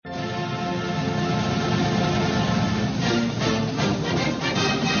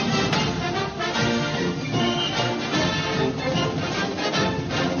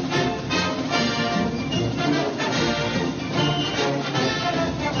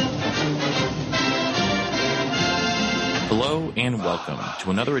Hello and welcome to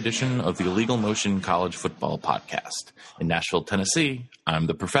another edition of the Illegal Motion College Football Podcast. In Nashville, Tennessee, I'm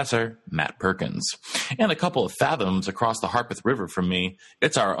the professor, Matt Perkins. And a couple of fathoms across the Harpeth River from me,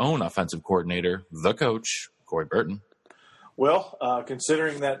 it's our own offensive coordinator, the coach, Corey Burton. Well,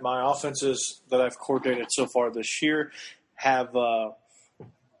 considering that my offenses that I've coordinated so far this year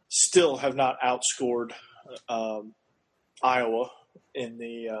still have not outscored Iowa in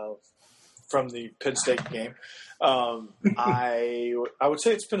the from the Penn State game, I would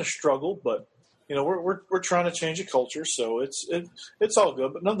say it's been a struggle, but you know we're trying to change a culture, so it's all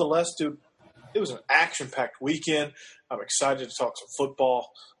good. But nonetheless, dude, it was an action-packed weekend. I'm excited to talk some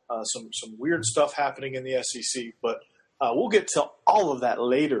football, some weird stuff happening in the SEC, but we'll get to all of that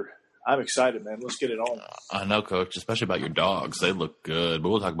later. I'm excited, man. Let's get it on. I know, Coach, especially about your dogs. They look good, but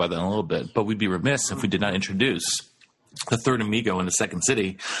we'll talk about that in a little bit. But we'd be remiss if we did not introduce the third amigo in the Second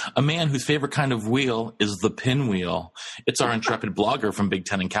City, a man whose favorite kind of wheel is the pinwheel. It's our intrepid blogger from Big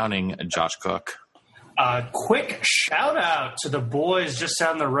Ten and Counting, Josh Cook. Quick shout-out to the boys just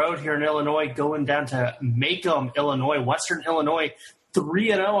down the road here in Illinois, going down to Macomb, Illinois, Western Illinois,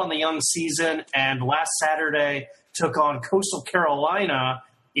 3-0 on the young season, and last Saturday took on Coastal Carolina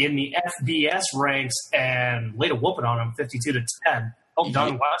in the FBS ranks and laid a whooping on them, 52-10. Well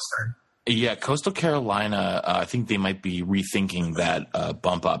done, Western. Yeah, Coastal Carolina, I think they might be rethinking that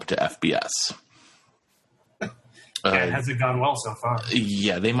bump up to FBS. It hasn't gone well so far.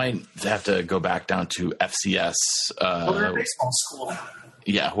 Yeah, they might have to go back down to FCS. Well, they're a baseball school.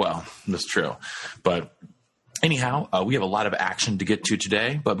 Yeah, well, that's true. But anyhow, we have a lot of action to get to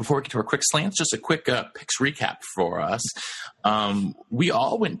today. But before we get to our quick slants, just a quick picks recap for us. We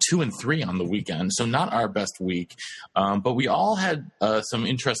all went 2-3 on the weekend, so not our best week. But we all had some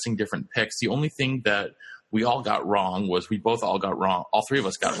interesting different picks. The only thing that we all got wrong was we both all got wrong. All three of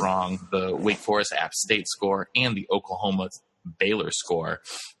us got wrong the Wake Forest App State score and the Oklahoma Baylor score.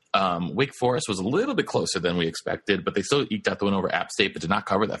 Wake Forest was a little bit closer than we expected, but they still eked out the win over App State, but did not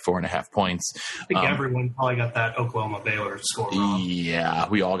cover that 4.5 points. I think everyone probably got that Oklahoma Baylor score wrong. Yeah,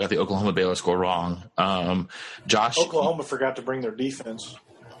 we all got the Oklahoma Baylor score wrong. Josh, Oklahoma forgot to bring their defense.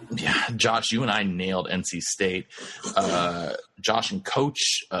 Yeah, Josh, you and I nailed NC State. Josh and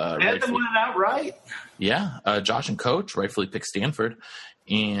Coach. Had them win it outright. Yeah, Josh and Coach rightfully picked Stanford.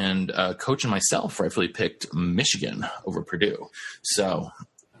 And Coach and myself rightfully picked Michigan over Purdue. So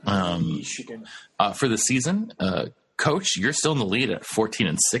Michigan. For the season, Coach, you're still in the lead at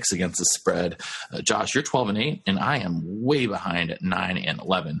 14-6 against the spread. Josh, you're 12-8, and I am way behind at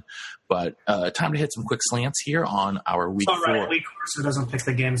 9-11. But time to hit some quick slants here on our week 4. All right, Lee Corso doesn't pick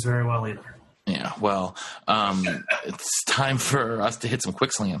the games very well either. Yeah, well, it's time for us to hit some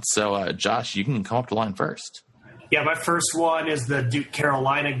quick slants. So, Josh, you can come up to line first. Yeah, my first one is the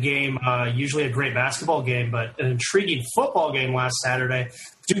Duke-Carolina game, usually a great basketball game, but an intriguing football game last Saturday.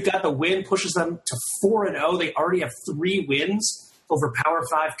 Duke got the win, pushes them to 4-0. They already have 3 wins over Power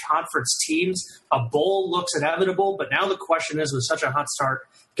 5 conference teams. A bowl looks inevitable, but now the question is, with such a hot start,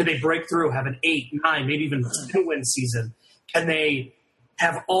 can they break through, have an 8, 9, maybe even 10-win season? Can they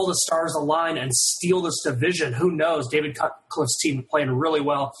have all the stars align and steal this division? Who knows? David Cutcliffe's team playing really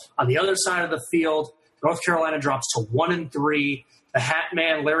well. On the other side of the field, North Carolina drops to 1-3. The Hat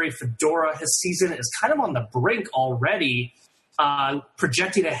Man, Larry Fedora, his season is kind of on the brink already.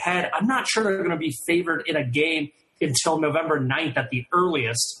 Projecting ahead, I'm not sure they're going to be favored in a game until November 9th at the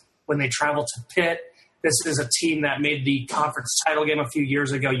earliest when they travel to Pitt. This is a team that made the conference title game a few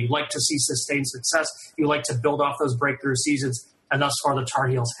years ago. You like to see sustained success. You like to build off those breakthrough seasons. And thus far, the Tar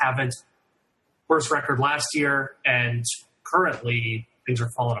Heels haven't. Worst record last year, and currently things are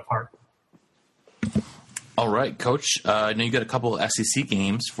falling apart. All right, Coach. I know you got a couple of SEC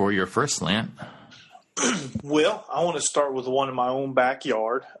games for your first slant. Well, I want to start with one in my own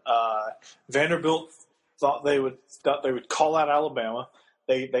backyard. Vanderbilt thought they would call out Alabama.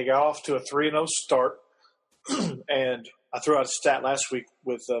 They got off to a 3-0 start, and I threw out a stat last week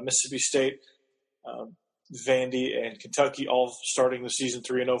with Mississippi State, Vandy, and Kentucky all starting the season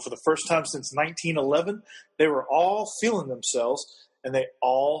 3-0 for the first time since 1911. They were all feeling themselves, and they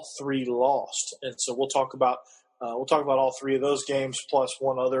all 3 lost. And so we'll talk about all 3 of those games plus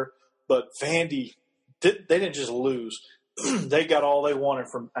one other. But Vandy, they didn't just lose; they got all they wanted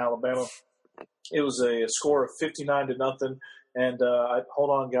from Alabama. It was a score of 59-0. And hold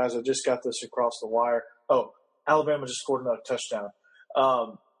on, guys, I just got this across the wire. Oh, Alabama just scored another touchdown.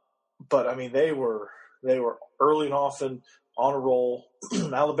 But I mean, they were early and often on a roll.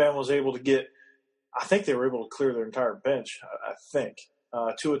 Alabama was able to get. I think they were able to clear their entire bench. I think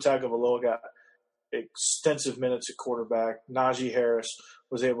Tua Tagovailoa got extensive minutes at quarterback. Najee Harris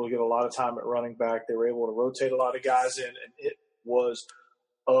was able to get a lot of time at running back. They were able to rotate a lot of guys in, and it was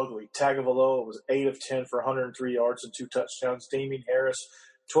ugly. Tagovailoa was 8 of 10 for 103 yards and 2 touchdowns. Damien Harris,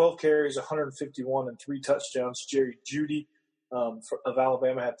 12 carries, 151 and 3 touchdowns. Jerry Jeudy of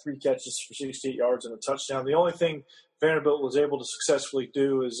Alabama had 3 catches for 68 yards and a touchdown. The only thing Vanderbilt was able to successfully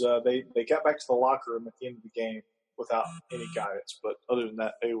do is they got back to the locker room at the end of the game without any guidance. But other than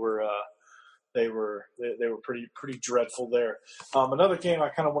that, they were pretty dreadful there. Another game I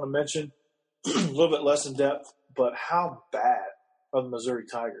kind of want to mention, a little bit less in depth, but how bad are the Missouri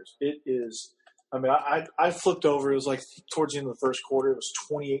Tigers? It is. I mean, I flipped over. It was like towards the end of the first quarter. It was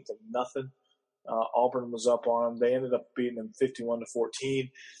 28-0. Auburn was up on them. They ended up beating them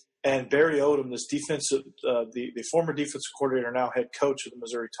 51-14. And Barry Odom, this defensive, the former defensive coordinator, now head coach of the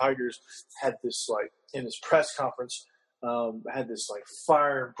Missouri Tigers, had this in his press conference, had this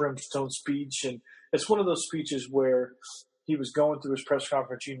fire and brimstone speech, and it's one of those speeches where he was going through his press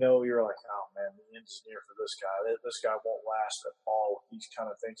conference. You're like, oh man, the end is near for this guy. This guy won't last at all with these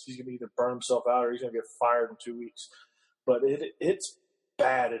kind of things. He's going to either burn himself out or he's going to get fired in 2 weeks. But it's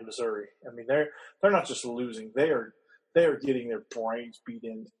bad in Missouri. I mean, they're not just losing; they are getting their brains beat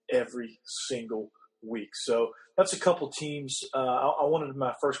in every single week. So that's a couple teams. I wanted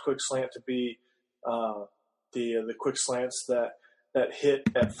my first quick slant to be the quick slants that hit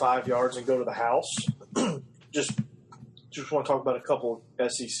at 5 yards and go to the house. just want to talk about a couple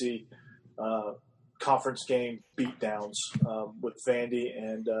of SEC conference game beatdowns with Vandy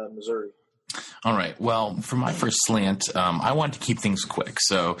and Missouri. All right. Well, for my first slant, I wanted to keep things quick.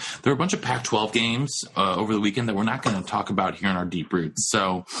 So there were a bunch of Pac-12 games over the weekend that we're not going to talk about here in our Deep Roots.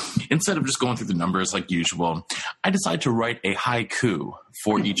 So instead of just going through the numbers like usual, I decided to write a haiku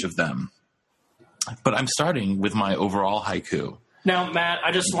for each of them. But I'm starting with my overall haiku. Now, Matt,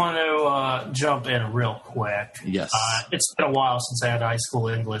 I just want to jump in real quick. Yes. It's been a while since I had high school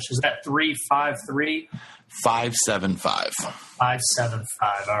English. Is that 353? 575.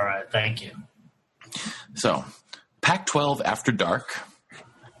 575. All right. Thank you. So, Pac-12 after dark,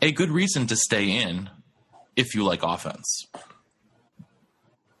 a good reason to stay in if you like offense.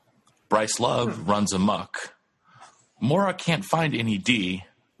 Bryce Love runs amok. Mora can't find any D.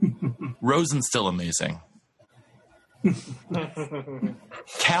 Rosen's still amazing.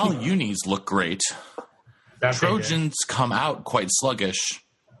 Cal unis look great. Trojans come out quite sluggish.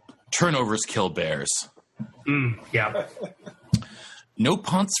 Turnovers kill Bears. Yeah. No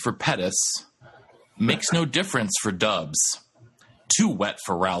punts for Pettis. Makes no difference for Dubs. Too wet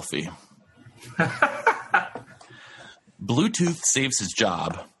for Ralphie. Bluetooth saves his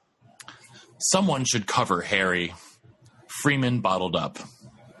job. Someone should cover Harry. Freeman bottled up.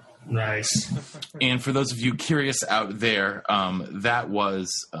 Nice. And for those of you curious out there, that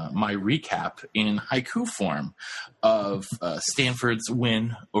was my recap in haiku form of Stanford's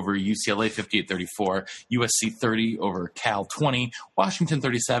win over UCLA 58-34, USC 30 over Cal 20, Washington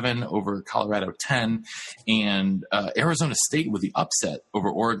 37 over Colorado 10, and Arizona State with the upset over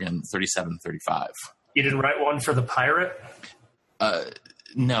Oregon 37-35. You didn't write one for the Pirate?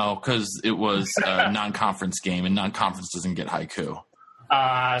 No, because it was a non-conference game, and non-conference doesn't get haiku.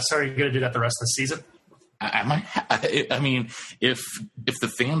 So are you going to do that the rest of the season? I mean, if the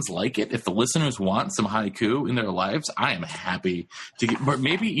fans like it, if the listeners want some haiku in their lives, I am happy to get. But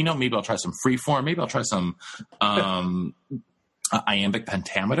maybe I'll try some freeform. Maybe I'll try some iambic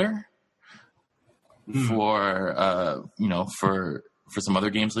pentameter for some other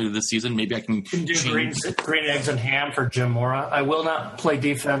games later this season. Maybe I can do green eggs and ham for Jim Mora. I will not play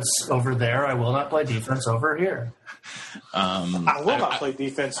defense over there. I will not play defense over here. I will not play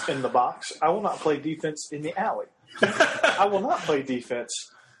defense in the box. I will not play defense in the alley. I will not play defense,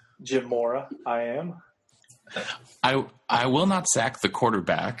 Jim Mora. I am. I will not sack the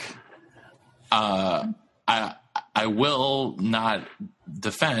quarterback. I will not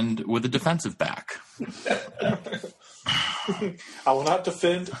defend with a defensive back. I will not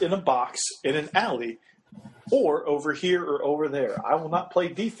defend in a box, in an alley, or over here or over there. I will not play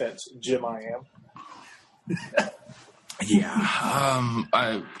defense, Jim. I am. Yeah.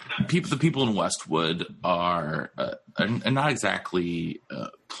 The people in Westwood are not exactly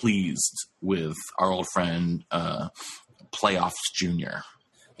pleased with our old friend Playoffs Junior.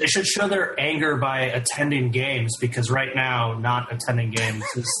 They should show their anger by attending games, because right now not attending games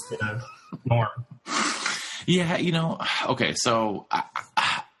is the norm. Yeah, okay, so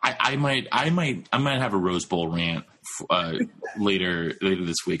I might have a Rose Bowl rant later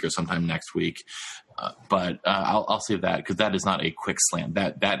this week or sometime next week, but I'll save that because that is not a quick slant.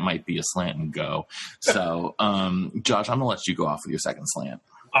 That might be a slant and go. So, Josh, I'm gonna let you go off with your second slant.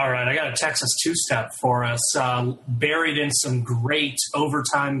 All right, I got a Texas two-step for us. Buried in some great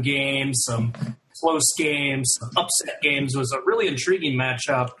overtime games, some close games, some upset games. It was a really intriguing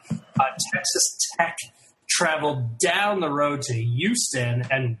matchup. Texas Tech traveled down the road to Houston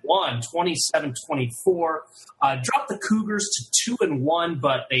and won 27-24. Dropped the Cougars to 2-1,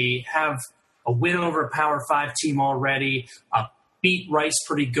 but they have a win over a Power 5 team already. Beat Rice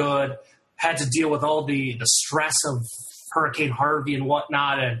pretty good. Had to deal with all the stress of Hurricane Harvey and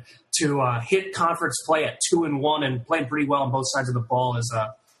whatnot, and to hit conference play at 2-1 and playing pretty well on both sides of the ball is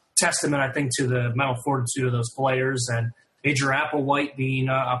a testament, I think, to the mental fortitude of those players, and Major Applewhite being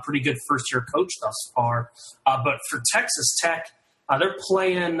a pretty good first-year coach thus far. But for Texas Tech, they're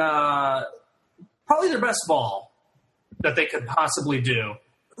playing probably their best ball that they could possibly do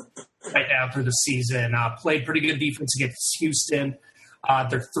right now through the season. Played pretty good defense against Houston.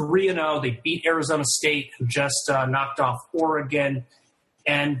 They're 3-0. They beat Arizona State, who just knocked off Oregon.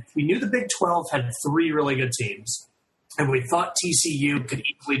 And we knew the Big 12 had 3 really good teams. And we thought TCU could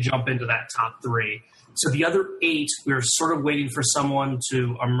easily jump into that top 3. So the other 8, we were sort of waiting for someone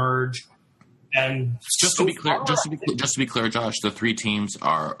to emerge. And just to be clear, Josh, the 3 teams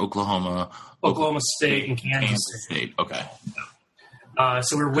are Oklahoma State, and Kansas State. Okay.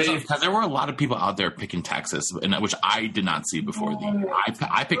 So we were waiting because there were a lot of people out there picking Texas, which I did not see before the year.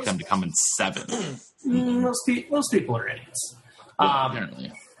 I picked them to come in 7. Most people are idiots.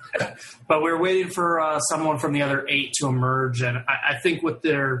 Apparently. But we were waiting for someone from the other 8 to emerge, and I think with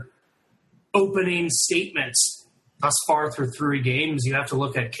their opening statements thus far through 3 games, you have to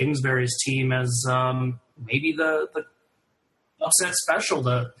look at Kingsbury's team as maybe the upset special,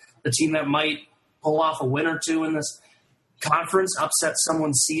 the team that might pull off a win or 2 in this conference, upset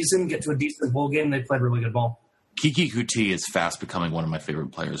someone's season, get to a decent bowl game. They played really good ball. Kiki Kuti is fast becoming one of my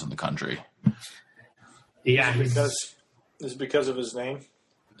favorite players in the country. Yeah. Is it because of his name?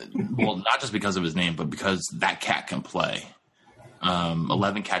 Well, not just because of his name, but because that cat can play.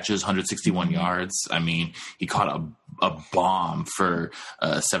 11 catches, 161 yards. I mean, he caught a bomb for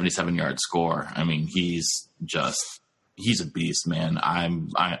a 77-yard score. I mean, he's a beast, man.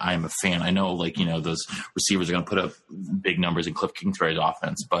 I'm a fan. I know, those receivers are going to put up big numbers in Cliff Kingsbury's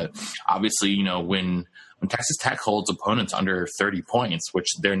offense, but obviously, when Texas Tech holds opponents under 30 points, which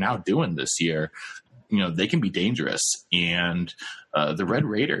they're now doing this year, they can be dangerous. And the Red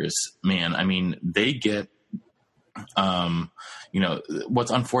Raiders, man, I mean, they get,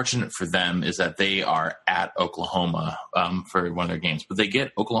 what's unfortunate for them is that they are at Oklahoma for one of their games, but they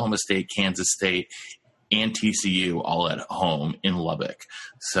get Oklahoma State, Kansas State, and TCU all at home in Lubbock.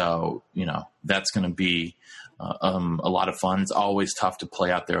 So, that's going to be a lot of fun. It's always tough to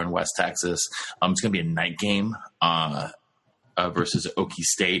play out there in West Texas. It's going to be a night game versus Okie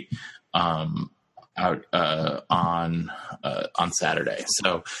State out on Saturday.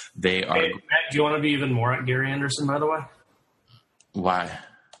 So they are. Hey, Matt, do you want to be even more at Gary Anderson, by the way? Why?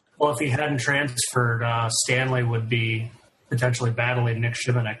 Well, if he hadn't transferred, Stanley would be potentially battling Nick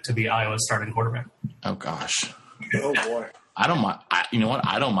Shimanek to be Iowa's starting quarterback. Oh gosh. Oh boy. I don't mind. You know what?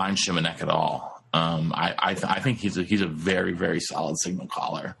 I don't mind Shimanek at all. I think he's a very, very solid signal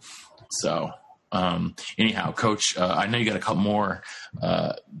caller. So anyhow, Coach, I know you got a couple more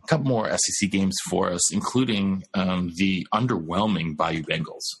SEC games for us, including the underwhelming Bayou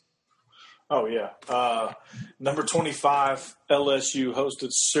Bengals. Oh yeah. Number 25 LSU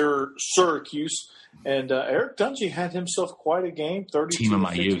hosted Syracuse. And Eric Dungy had himself quite a game,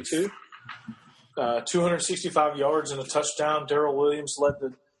 32-52. 265 yards and a touchdown. Darrell Williams led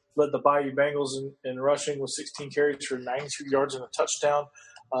the Bayou Bengals in rushing with 16 carries for 92 yards and a touchdown.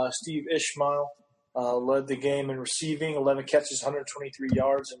 Steve Ishmael led the game in receiving, 11 catches, 123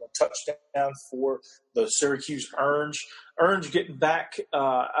 yards and a touchdown for the Syracuse Orange. Orange getting back.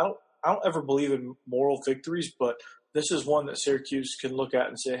 I don't ever believe in moral victories, but this is one that Syracuse can look at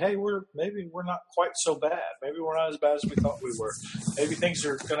and say, hey, maybe we're not quite so bad. Maybe we're not as bad as we thought we were. Maybe things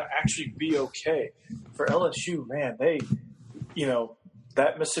are going to actually be okay. For LSU, man,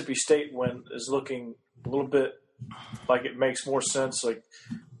 that Mississippi State win is looking a little bit like it makes more sense. Like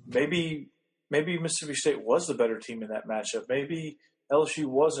maybe Mississippi State was the better team in that matchup. Maybe LSU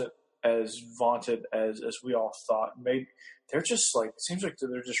wasn't as vaunted as we all thought. Maybe they're just seems like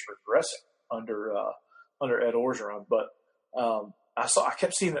they're just regressing under Ed Orgeron. But I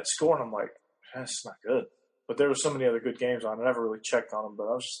kept seeing that score and I'm like, that's not good. But there were so many other good games on. I never really checked on them, but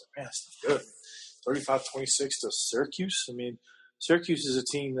I was just like, man, that's not good. 35-26 to Syracuse. I mean, Syracuse is a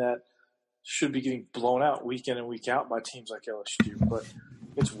team that should be getting blown out week in and week out by teams like LSU, but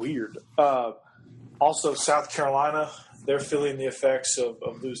it's weird. Also, South Carolina, they're feeling the effects of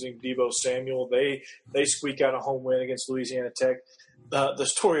losing Deebo Samuel. They squeak out a home win against Louisiana Tech. the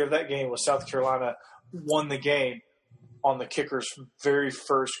story of that game was South Carolina won the game on the kicker's very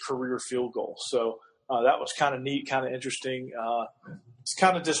first career field goal. So that was kind of neat, kind of interesting. It's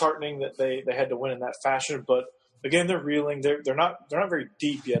kind of disheartening that they had to win in that fashion. But again, they're reeling. They're not very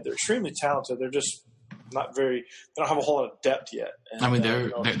deep yet. They're extremely talented. They're just not very. They don't have a whole lot of depth yet. And, I mean,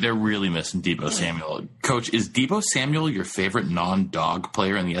 they're really missing Deebo Samuel. Coach, is Deebo Samuel your favorite non-dog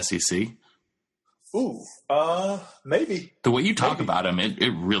player in the SEC? Ooh, maybe. The way you talk about him,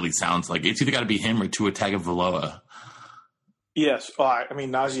 it really sounds like it's either got to be him or Tua Tagovailoa. Yes. I mean,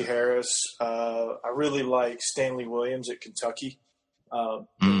 Najee Harris. I really like Stanley Williams at Kentucky, the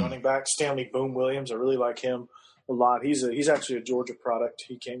running back. Stanley Boom Williams. I really like him a lot. He's actually a Georgia product.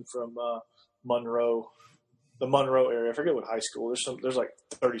 He came from Monroe, the Monroe area. I forget what high school. There's like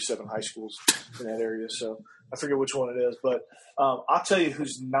 37 high schools in that area, so I forget which one it is. But I'll tell you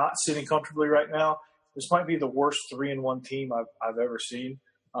who's not sitting comfortably right now. This might be the worst 3-1 team I've ever seen.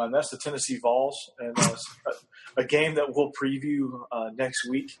 And that's the Tennessee Vols, and a game that we'll preview next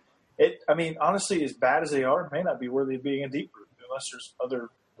week. I mean, honestly, as bad as they are, it may not be worthy of being a deep group unless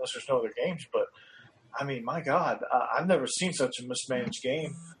there's no other games. But I mean, my God, I've never seen such a mismanaged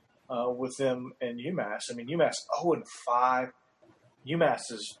game with them and UMass. I mean, UMass 0-5.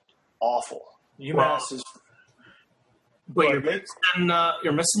 UMass is awful. UMass is. But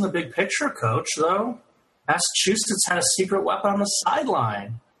you're missing the big picture, Coach. Though Massachusetts had a secret weapon on the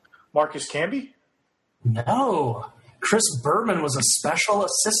sideline. Marcus Camby? No. Chris Berman was a special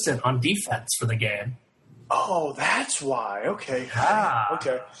assistant on defense for the game. Oh, that's why. Okay. Yeah.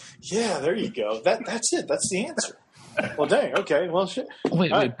 Okay. Yeah, there you go. That's it. That's the answer. Well, dang. Okay. Well, shit.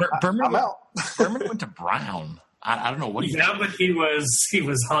 Wait. Berman, I'm out. Berman went to Brown. I don't know what he. Yeah, but he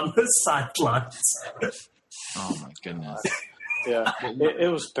was on the sidelines. Oh my goodness. Yeah,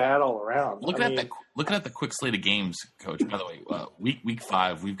 it was bad all around. Looking at the quick slate of games, Coach. By the way, week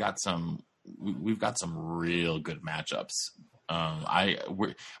 5, we've got some real good matchups.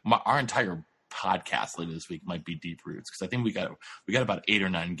 Our entire podcast later this week might be Deep Roots because I think we got about 8 or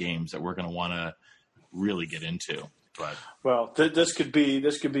 9 games that we're going to want to really get into. But well, this could be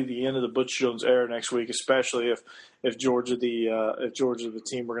the end of the Butch Jones era next week, especially if Georgia the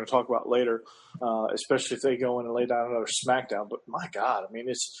team we're going to talk about later, especially if they go in and lay down another smackdown. But my God, I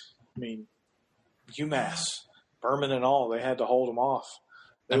mean UMass, Berman and all, they had to hold them off.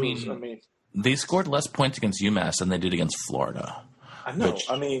 They scored less points against UMass than they did against Florida. I know.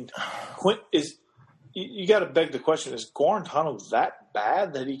 Quint is. You got to beg the question: is Guarantano that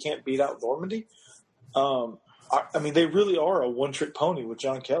bad that he can't beat out Normandy? I mean, they really are a one-trick pony with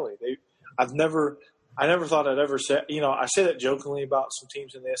John Kelly. I never thought I'd ever say. I say that jokingly about some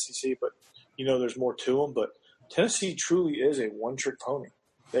teams in the SEC, but there's more to them. But Tennessee truly is a one-trick pony.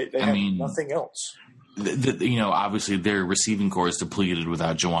 They have nothing else. Obviously their receiving core is depleted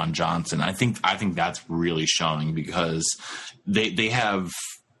without Juwan Johnson. I think that's really showing because they have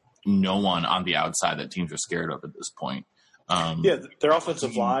no one on the outside that teams are scared of at this point. Their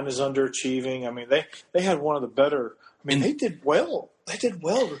offensive line is underachieving. I mean, they had one of the better. I mean, they did well. They did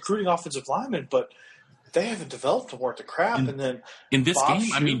well recruiting offensive linemen, but they haven't developed to worth the crap. And then in this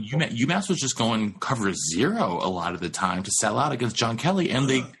game, I mean, UMass was just going cover 0 a lot of the time to sell out against John Kelly, and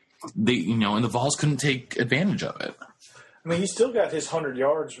they and the Vols couldn't take advantage of it. I mean, he still got his 100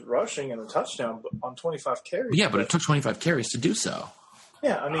 yards rushing and a touchdown on 25 carries. Yeah, but it took 25 carries to do so.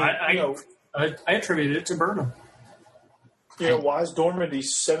 Yeah, I mean, I attributed it to Berman. Why is Normandy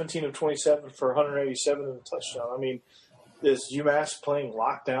 17 of 27 for 187 and a touchdown? I mean, is UMass playing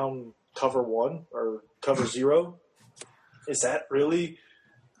lockdown cover 1 or cover 0? Is that really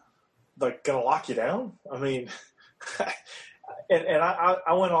going to lock you down? I mean, and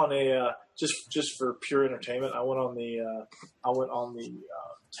I went on a just for pure entertainment. I went on the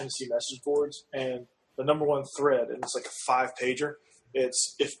Tennessee message boards, and the number one thread, and it's like a 5-pager.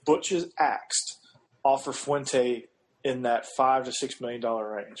 It's if Butch is axed, offer Fuente in that $5 to $6 million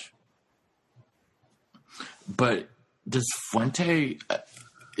range. But does Fuente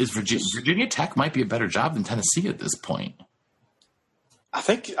is Virginia Tech might be a better job than Tennessee at this point? I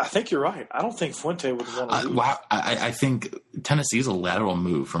think you're right. I don't think Fuente would want to lose. Wow, I think Tennessee is a lateral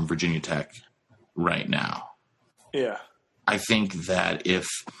move from Virginia Tech right now. Yeah. I think that if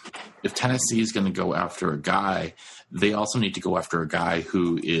Tennessee is going to go after a guy, they also need to go after a guy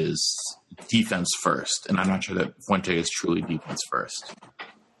who is defense first. And I'm not sure that Fuente is truly defense first.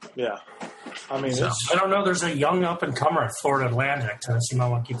 Yeah. I mean, I don't know. There's a young up-and-comer at Florida Atlantic. Tennessee might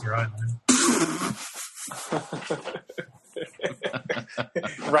want to keep your eye on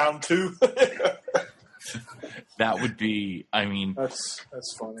him. Round 2. That would be, I mean, That's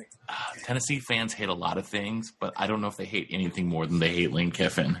funny. Tennessee fans hate a lot of things, but I don't know if they hate anything more than they hate Lane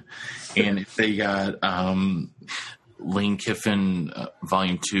Kiffin. And if they got Lane Kiffin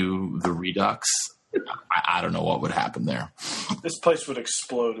Volume 2, The Redux, I don't know what would happen there. This place would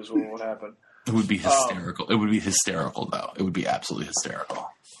explode is what would happen. It would be hysterical. It would be hysterical, though. It would be absolutely hysterical.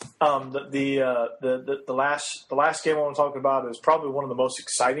 The last game I want to talk about is probably one of the most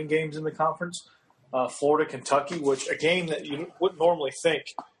exciting games in the conference. Florida, Kentucky, which a game that you wouldn't normally think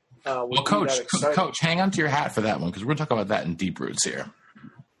would be that exciting. Coach, hang on to your hat for that one because we're going to talk about that in Deep Roots here.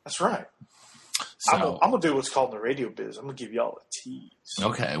 That's right. So, I'm going to do what's called in the radio biz. I'm going to give y'all a tease.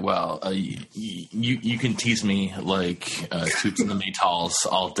 Okay, well, you can tease me like Toots and the Maytals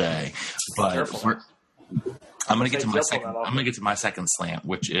all day, but I'm going to get to my second. I'm going to get to my second slant,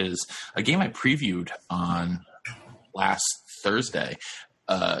 which is a game I previewed on last Thursday.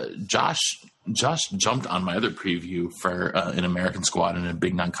 Josh jumped on my other preview for an American squad in a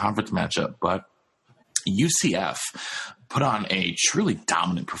Big non-conference matchup, but UCF put on a truly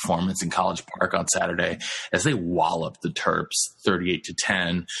dominant performance in College Park on Saturday as they walloped the Terps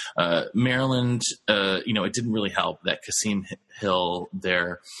 38-10. Maryland, it didn't really help that Kasim Hill,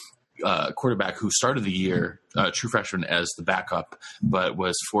 their quarterback who started the year, true freshman, as the backup, but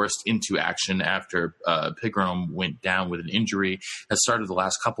was forced into action after Pigram went down with an injury, has started the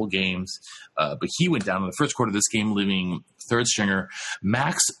last couple games, but he went down in the first quarter of this game, leaving third stringer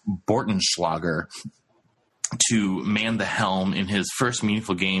Max Bortenschlager to man the helm in his first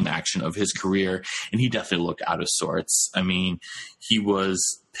meaningful game action of his career, and he definitely looked out of sorts. I mean, he was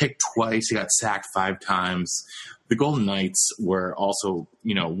picked twice, he got sacked 5 times. The Golden Knights were also,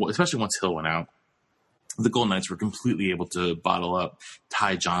 especially once Hill went out, the Golden Knights were completely able to bottle up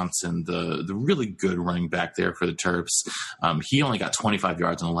Ty Johnson, the really good running back there for the Terps. He only got 25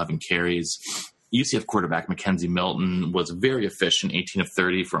 yards and 11 carries. UCF quarterback Mackenzie Milton was very efficient, 18 of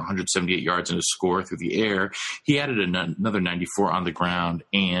 30 for 178 yards and a score through the air. He added another 94 on the ground.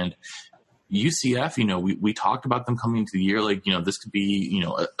 And UCF, we talked about them coming into the year like, this could be,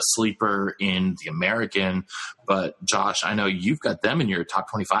 a sleeper in the American. But, Josh, I know you've got them in your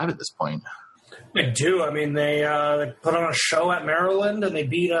top 25 at this point. I do. I mean, they put on a show at Maryland, and they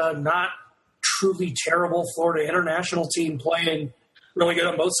beat a not truly terrible Florida International team playing really good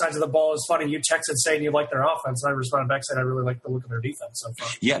on both sides of the ball. It's funny. You texted saying you like their offense, and I responded back saying I really like the look of their defense so far.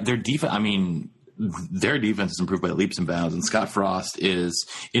 Yeah, their defense. I mean, their defense has improved by leaps and bounds, and Scott Frost is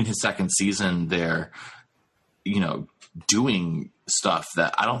in his second season there, doing stuff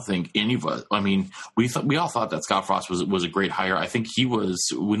that I don't think any of us. I mean, we all thought that Scott Frost was a great hire. I think he was,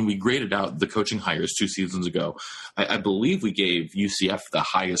 when we graded out the coaching hires 2 seasons ago. I believe we gave UCF the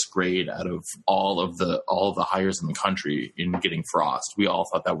highest grade out of all of the hires in the country in getting Frost. We all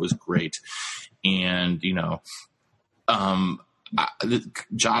thought that was great, and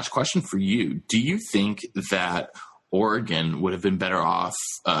Josh, question for you: do you think that Oregon would have been better off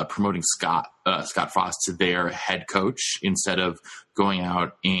promoting Scott Frost to their head coach instead of going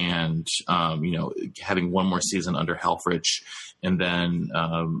out and having one more season under Helfrich and then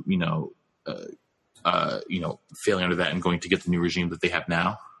failing under that and going to get the new regime that they have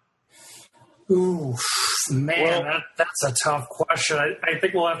now? Ooh, man, that's a tough question. I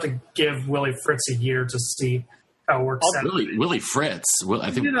think we'll have to give Willie Fritz a year to see how it works out. Willie Fritz.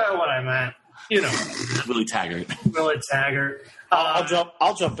 I think you know what I meant. Willie Taggart. Willie Taggart.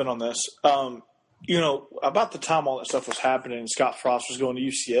 I'll jump in on this. About the time all that stuff was happening and Scott Frost was going to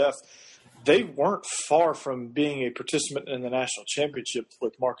UCF, they weren't far from being a participant in the national championship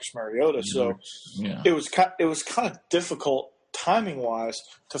with Marcus Mariota. So it was kind of difficult timing wise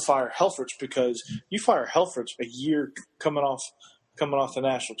to fire Helfrich, because you fire Helfrich a year coming off the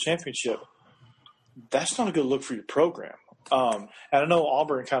national championship. That's not a good look for your program. And I know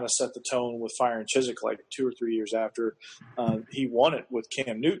Auburn kind of set the tone with firing Chiswick like 2 or 3 years after he won it with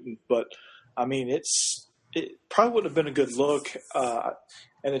Cam Newton. But, I mean, it probably would have been a good look.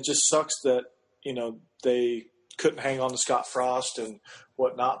 And it just sucks that, they couldn't hang on to Scott Frost and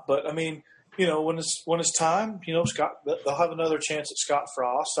whatnot. But, I mean, when it's time, Scott, they'll have another chance at Scott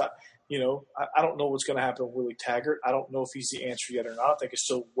Frost. I don't know what's going to happen with Willie Taggart. I don't know if he's the answer yet or not. I think it's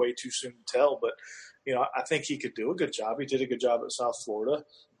still way too soon to tell. But, I think he could do a good job. He did a good job at South Florida.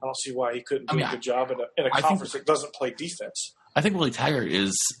 I don't see why he couldn't do a good job in a conference that doesn't play defense. I think Willie Taggart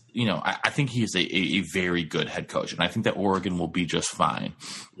is, I think he is a very good head coach, and I think that Oregon will be just fine.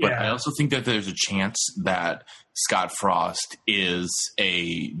 But I also think that there's a chance that Scott Frost is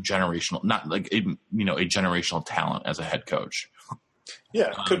a generational, not like a generational talent as a head coach.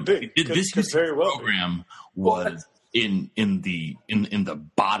 Yeah, could be. This could very well program was in the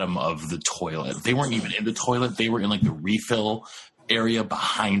bottom of the toilet. They weren't even in the toilet. They were in like the refill area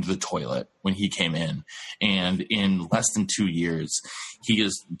behind the toilet when he came in. And in less than 2 years, he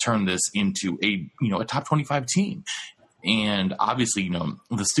has turned this into a top 25 team. And obviously,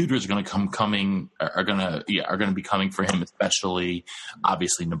 the suitors are going to be coming for him, especially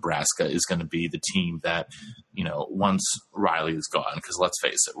obviously Nebraska is going to be the team that, once Riley is gone, because let's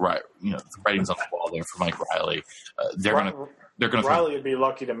face it, right, the writing's on the wall there for Mike Riley. They're going to Riley would be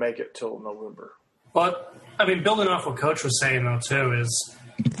lucky to make it till November. But I mean, building off what Coach was saying though too is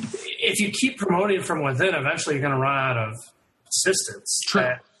if you keep promoting from within, eventually you're going to run out of assistants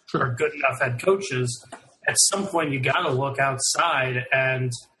that are good enough head coaches. At some point, you got to look outside,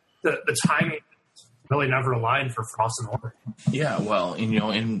 and the timing really never aligned for Frost and Oregon. Yeah, well,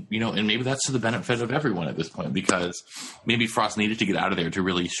 and maybe that's to the benefit of everyone at this point, because maybe Frost needed to get out of there to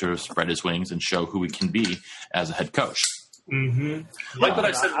really sort of spread his wings and show who he can be as a head coach. Mm-hmm. Like what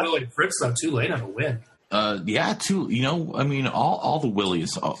I said, Willie Fritz though, Tulane had a win. All the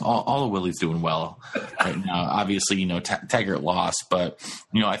Willies, all the Willies doing well right now. Obviously, Taggart lost, but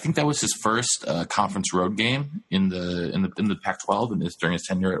I think that was his first conference road game in the Pac-12 and during his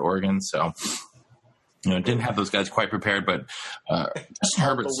tenure at Oregon. So, didn't have those guys quite prepared, but Justin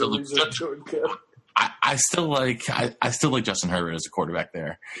Herbert still looks good. I still like Justin Herbert as a quarterback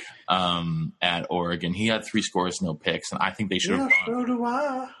there at Oregon. He had 3 scores, no picks, and I think they should have. So do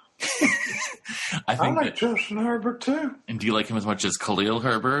I. I like Justin Herbert too. And do you like him as much as Khalil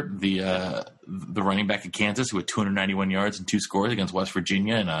Herbert, the running back of Kansas, who had 291 yards and 2 scores against West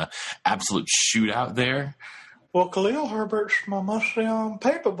Virginia in an absolute shootout there? Well, Khalil Herbert's my musty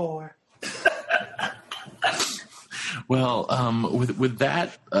paper boy. Well, with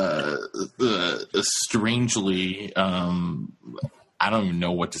that, strangely, I don't even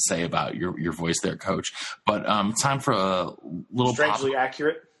know what to say about your voice there, Coach. But time for a little strangely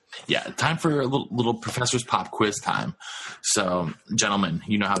accurate. Yeah, time for a little Professor's Pop quiz time. So, gentlemen,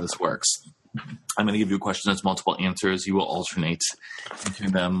 you know how this works. I'm going to give you a question that's multiple answers. You will alternate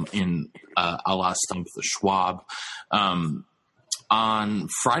between them in a la Stump the Schwab. On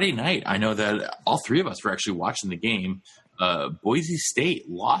Friday night, I know that all 3 of us were actually watching the game. Boise State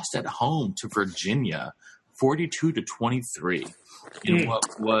lost at home to Virginia, 42-23. In what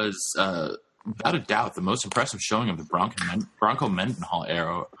was, without a doubt, the most impressive showing of the Bronco Mendenhall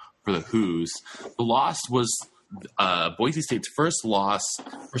era for the Hoos. The loss was Boise State's first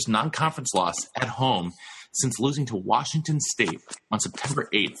non-conference loss at home since losing to Washington State on September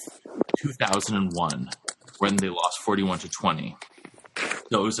 8th, 2001, when they lost 41-20.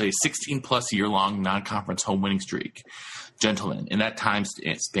 So it was a 16-plus year-long non-conference home winning streak. Gentlemen, in that time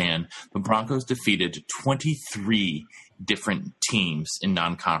span, the Broncos defeated 23 different teams in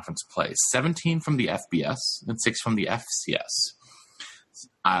non-conference play, 17 from the FBS and 6 from the FCS.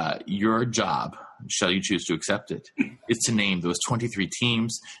 Your job, shall you choose to accept it, is to name those 23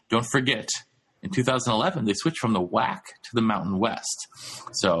 teams. Don't forget, in 2011, they switched from the WAC to the Mountain West.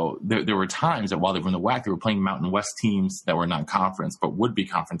 So there were times that while they were in the WAC, they were playing Mountain West teams that were non-conference, but would be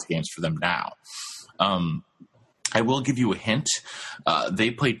conference games for them now. I will give you a hint.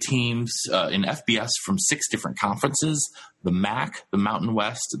 They played teams in FBS from 6 different conferences: the MAC, the Mountain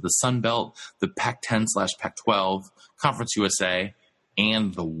West, the Sun Belt, the Pac-10/Pac-12, Conference USA,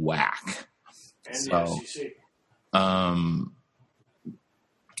 and the WAC. And the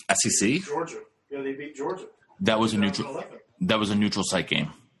SEC. SEC? Georgia. Yeah, they beat Georgia. That was a neutral site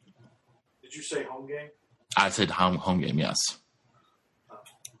game. Did you say home game? I said home game, yes.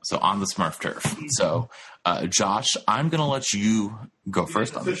 So on the Smurf turf. So, Josh, I'm going to let you go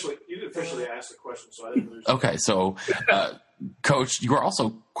first on this. You didn't officially ask the question, so I didn't lose. Okay, so, Coach, you are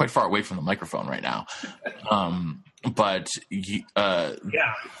also quite far away from the microphone right now.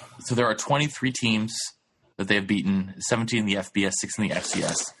 So there are 23 teams that they have beaten, 17 in the FBS, 6 in the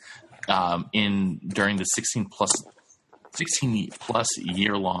FCS, during the 16 plus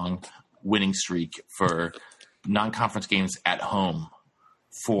year long winning streak for non-conference games at home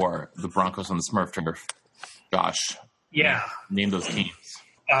for the Broncos on the Smurf turf. Josh, name those teams.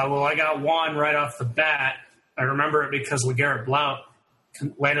 Well, I got one right off the bat. I remember it because LeGarrette Blount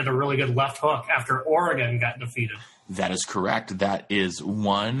landed a really good left hook after Oregon got defeated. That is correct. That is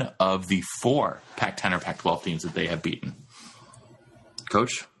one of the 4 Pac-10 or Pac-12 teams that they have beaten.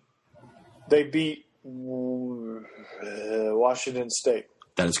 Coach? They beat Washington State.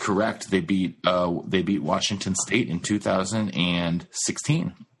 That is correct. They beat Washington State in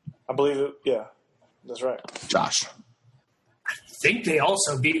 2016. I believe it. Yeah, that's right. Josh? I think they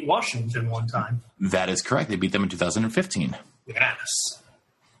also beat Washington one time. That is correct. They beat them in 2015. Yes.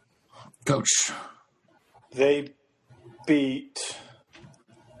 Coach? They beat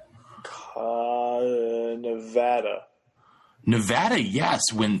Nevada. Nevada, yes.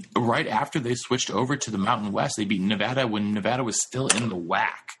 When right after they switched over to the Mountain West, they beat Nevada when Nevada was still in the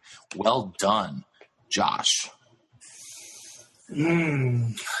WAC. Well done, Josh. Yeah,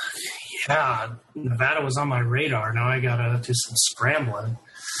 Nevada was on my radar. Now I gotta do some scrambling.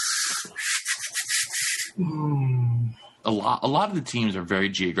 A lot of the teams are very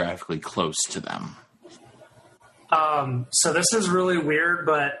geographically close to them. So this is really weird,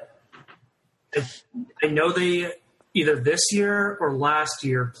 but I know they either this year or last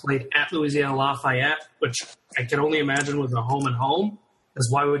year played at Louisiana Lafayette, which I can only imagine was a home and home. Because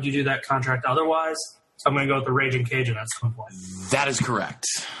why would you do that contract otherwise? So I'm going to go with the Raging Cajun at some point. That is correct.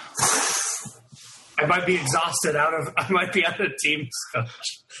 I might be exhausted I might be out of teams,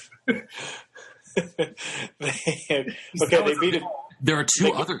 coach. They beat it. There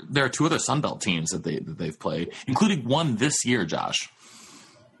are two other Sun Belt teams that they've played, including one this year, Josh.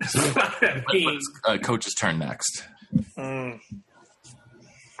 Coach's turn next.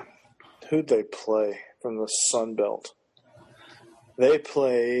 Who'd they play from the Sun Belt? They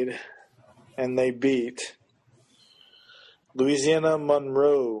played and they beat Louisiana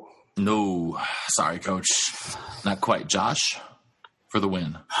Monroe. No, sorry, Coach. Not quite. Josh, for the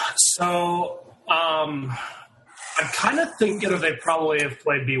win. So, I'm kind of thinking they probably have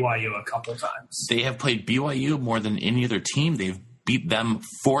played BYU a couple times. They have played BYU more than any other team. They've beat them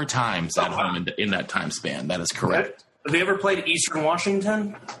 4 times at home in that time span. That is correct. Have they ever played Eastern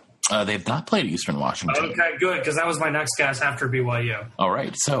Washington? They have not played Eastern Washington. Okay, good, because that was my next guess after BYU. All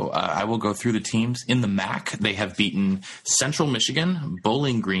right, so I will go through the teams. In the MAC, they have beaten Central Michigan,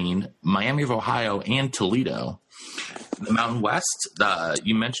 Bowling Green, Miami of Ohio, and Toledo. The Mountain West,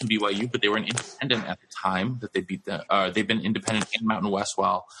 you mentioned BYU, but they were an independent at the time that they beat them. They've been independent in Mountain West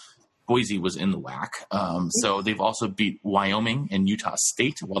while Boise was in the WAC. So they've also beat Wyoming and Utah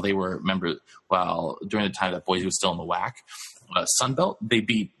State while they were during the time that Boise was still in the WAC. Sun Belt, they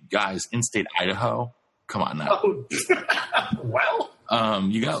beat guys in-state Idaho. Come on now. Well.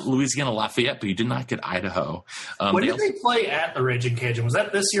 You got Louisiana Lafayette, but you did not get Idaho. When did they play at the Raging Cajun? Was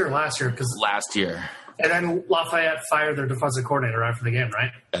that this year or last year? Last year. And then Lafayette fired their defensive coordinator after the game,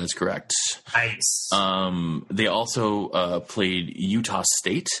 right? That is correct. Nice. They also played Utah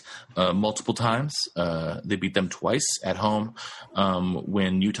State multiple times. They beat them twice at home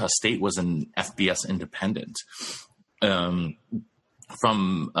when Utah State was an FBS independent. From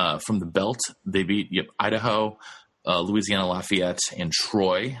the belt, they beat Idaho, Louisiana Lafayette, and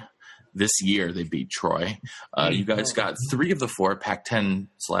Troy. This year they beat Troy. You guys got 3 of the 4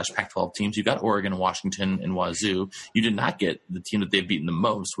 Pac-10/Pac-12 teams. You got Oregon, Washington, and Wazoo. You did not get the team that they've beaten the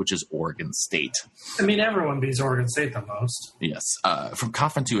most, which is Oregon State. I mean, everyone beats Oregon State the most. Yes. From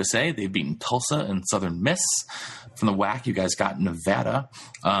Conference USA, they've beaten Tulsa and Southern Miss. From the WAC, you guys got Nevada.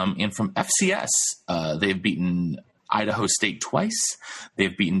 And from FCS, they've beaten Idaho State twice.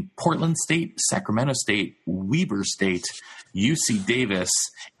 They've beaten Portland State, Sacramento State, Weber State, UC Davis,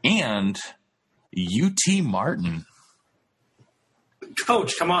 and UT Martin.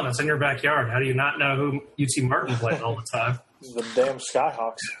 Coach, come on, that's in your backyard. How do you not know who UT Martin played all the time? The damn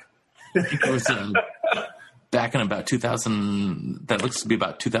Skyhawks. It was back in about 2000. That looks to be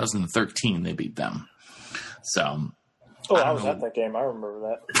about 2013. They beat them. So. I was at that game. I remember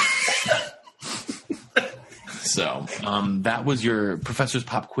that. So that was your Professor's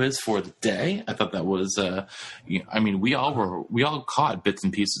Pop quiz for the day. I thought that was, we all caught bits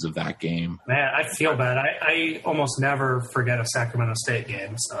and pieces of that game. Man, I feel bad. I almost never forget a Sacramento State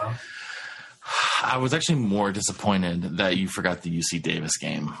game. So I was actually more disappointed that you forgot the UC Davis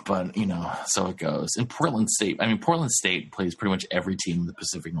game, but so it goes. In Portland State plays pretty much every team in the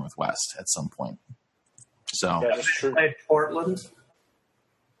Pacific Northwest at some point. So yeah, that's true. Play Portland.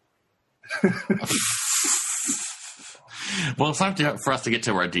 Well, it's time for us to get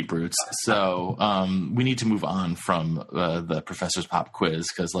to our deep roots. So we need to move on from the Professor's Pop quiz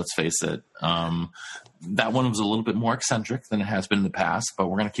because let's face it, that one was a little bit more eccentric than it has been in the past, but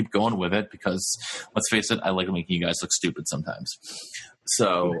we're going to keep going with it because let's face it, I like making you guys look stupid sometimes.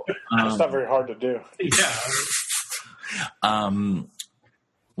 So it's not very hard to do. Yeah.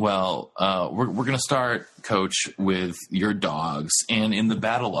 We're going to start, Coach, with your dogs. And in the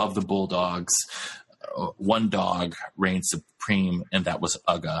battle of the Bulldogs, one dog reigned supreme, and that was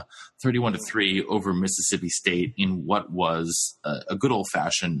UGA, 31-3 over Mississippi State in what was a good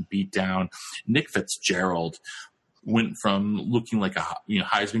old-fashioned beatdown. Nick Fitzgerald went from looking like a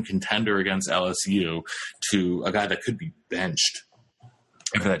Heisman contender against LSU to a guy that could be benched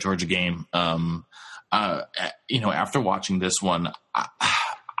after that Georgia game. After watching this one,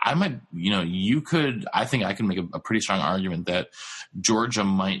 I might, I think I can make a pretty strong argument that Georgia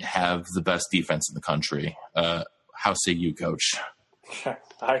might have the best defense in the country. How say you, Coach?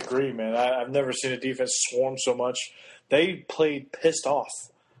 I agree, man. I've never seen a defense swarm so much. They played pissed off,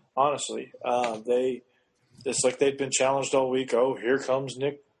 honestly. It's like they'd been challenged all week. Oh, here comes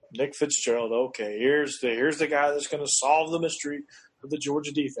Nick Fitzgerald. Okay, here's the guy that's going to solve the mystery of the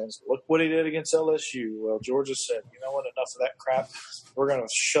Georgia defense. Look what he did against LSU. Well, Georgia said, you know what, enough of that crap. We're going to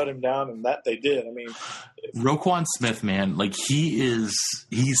shut him down, and that they did. I mean, Roquan Smith, man, like he's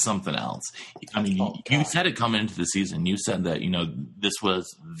something else. I mean, you said it coming into the season. You said that, this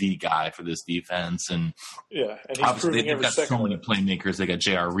was the guy for this defense. And yeah, and he's obviously they've got so many week. playmakers. They got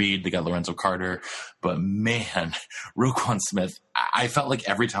J.R. Reed, they got Lorenzo Carter. But, man, Roquan Smith, I felt like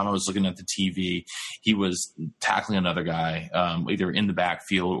every time I was looking at the TV, he was tackling another guy, either in the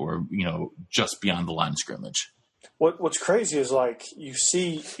backfield or, just beyond the line of scrimmage. What's crazy is like you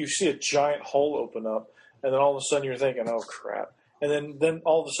see a giant hole open up, and then all of a sudden you're thinking, oh crap, and then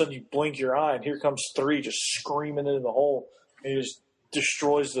all of a sudden you blink your eye, and here comes three just screaming into the hole, and he just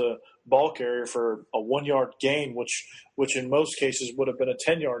destroys the ball carrier for a 1 yard gain, which in most cases would have been a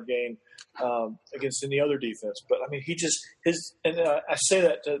 10-yard gain against any other defense. But I mean, I say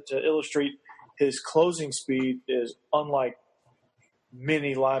that to illustrate his closing speed is unlike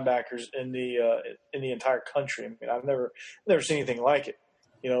many linebackers in the entire country. I mean, I've never seen anything like it.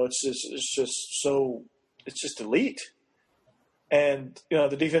 It's just elite. And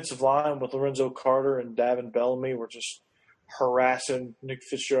the defensive line with Lorenzo Carter and Davin Bellamy were just harassing Nick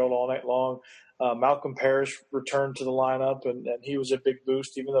Fitzgerald all night long. Malcolm Parrish returned to the lineup, and he was a big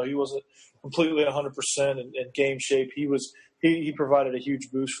boost, even though he wasn't completely 100% in game shape. He provided a huge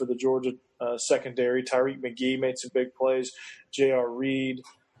boost for the Georgia secondary. Tyreek McGee made some big plays. J.R. Reed.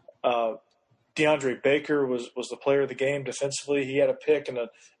 DeAndre Baker was the player of the game defensively. He had a pick and a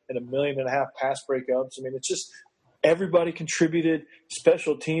 $1.5 million pass breakups. I mean, it's just everybody contributed.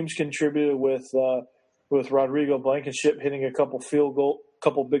 Special teams contributed with Rodrigo Blankenship hitting a couple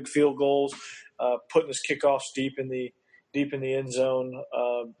big field goals, putting his kickoffs deep in the end zone,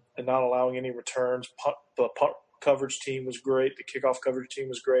 and not allowing any returns. The punt coverage team was great. The kickoff coverage team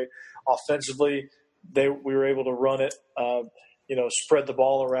was great. Offensively, we were able to run it, spread the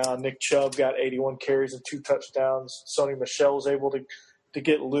ball around. Nick Chubb got 81 carries and 2 touchdowns. Sony Michel was able to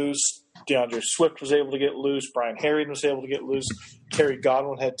get loose. DeAndre Swift was able to get loose. Brian Harrigan was able to get loose. Kerry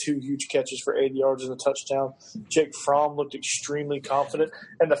Godwin had 2 huge catches for 80 yards and a touchdown. Jake Fromm looked extremely confident.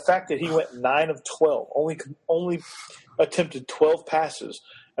 And the fact that he went 9 of 12, only attempted 12 passes,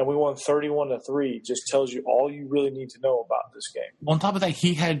 and we won 31-3 just tells you all you really need to know about this game. Well, on top of that,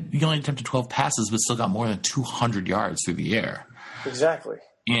 he only attempted 12 passes, but still got more than 200 yards through the air. Exactly.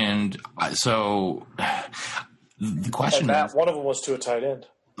 And so the question is, one of them was to a tight end.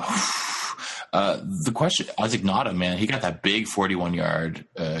 The question, Isaac Nada, man, he got that big 41-yard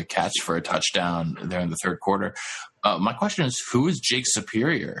catch for a touchdown there in the third quarter. My question is, who is Jake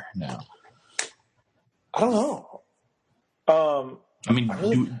Superior now? I don't know. I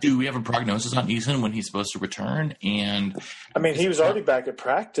mean, do we have a prognosis on Eason when he's supposed to return? And I mean, he was already back at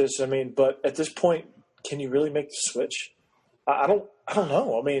practice. I mean, but at this point, can you really make the switch? I don't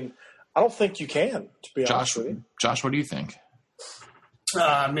know. I mean, I don't think you can, to be honest with you. Josh, what do you think?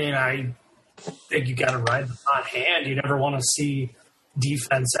 I think you got to ride the hot hand. You never want to see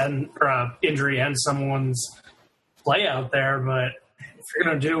defense and injury end someone's play out there. But if you're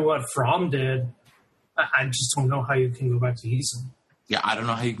going to do what Fromm did, I just don't know how you can go back to Eason. Yeah, I don't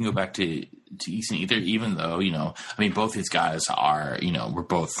know how you can go back to Eason either, even though, both these guys are, we're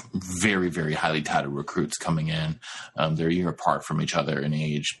both very, very highly touted recruits coming in. They're a year apart from each other in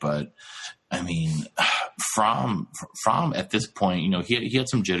age. But, I mean, Fromm at this point, he had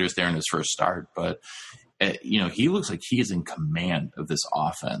some jitters there in his first start. But, he looks like he is in command of this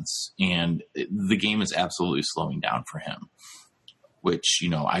offense. And the game is absolutely slowing down for him, which,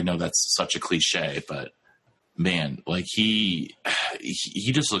 I know that's such a cliche, but man, like he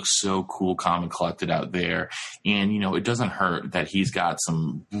just looks so cool, calm, and collected out there. And, it doesn't hurt that he's got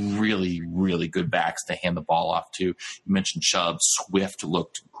some really, really good backs to hand the ball off to. You mentioned Chubb. Swift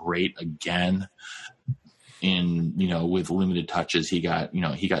looked great again with limited touches. He got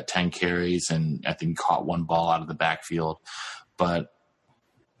 10 carries and I think he caught 1 ball out of the backfield. But,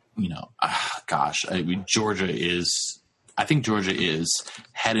 I think Georgia is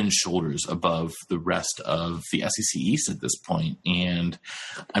head and shoulders above the rest of the SEC East at this point. And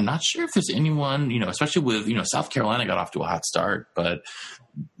I'm not sure if there's anyone, especially with, South Carolina got off to a hot start, but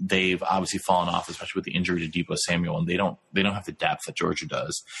they've obviously fallen off, especially with the injury to Deebo Samuel, and they don't have the depth that Georgia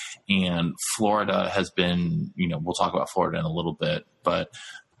does. And Florida has been, we'll talk about Florida in a little bit, but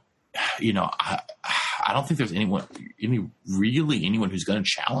I don't think there's anyone who's going to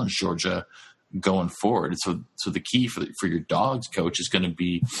challenge Georgia going forward. So the key for your Dogs, coach, is going to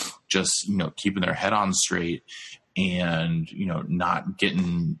be just, keeping their head on straight and, not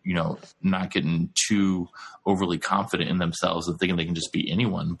getting too overly confident in themselves and thinking they can just beat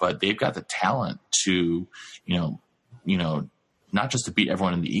anyone. But they've got the talent to, not just to beat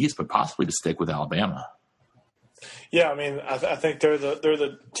everyone in the East, but possibly to stick with Alabama. Yeah, I mean, I think they're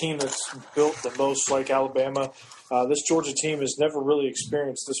the team that's built the most like Alabama. This Georgia team has never really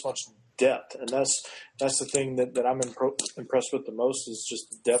experienced this much depth, and that's the thing that I'm impressed with the most is just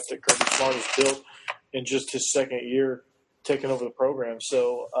the depth that Kirby Smart has built in just his second year taking over the program.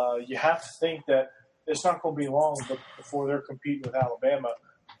 So you have to think that it's not going to be long before they're competing with Alabama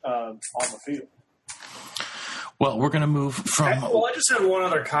on the field. Well, we're going to move from. Well, I just had one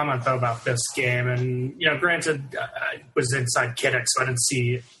other comment though about this game, and granted, I was inside Kinnick, so I didn't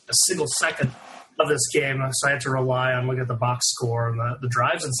see a single second of this game, so I had to rely on looking at the box score and the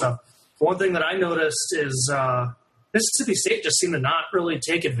drives and stuff. One thing that I noticed is Mississippi State just seemed to not really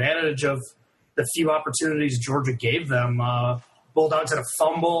take advantage of the few opportunities Georgia gave them. Bulldogs had a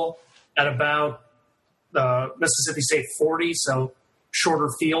fumble at about Mississippi State 40, so shorter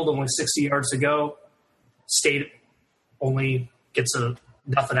field, only 60 yards to go. State only gets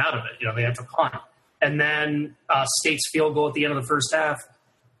nothing out of it. They have to punt. And then State's field goal at the end of the first half,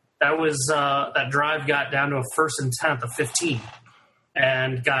 that was that drive got down to a 1st and 10 at the 15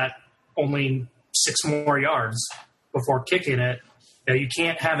 and got only 6 more yards before kicking it. You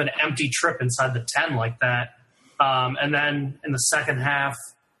can't have an empty trip inside the 10 like that. And then in the second half,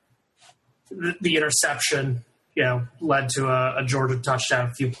 the interception, led to a Georgia touchdown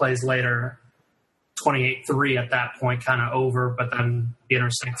a few plays later. 28-3 at that point, kind of over, but then the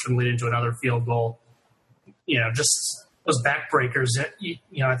interception leading to another field goal. Just those backbreakers.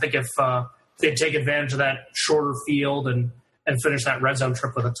 I think if they'd take advantage of that shorter field and finish that red zone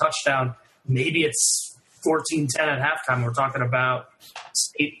trip with a touchdown, maybe it's 14-10 at halftime. We're talking about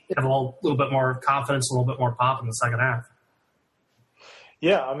State have a little bit more confidence, a little bit more pop in the second half.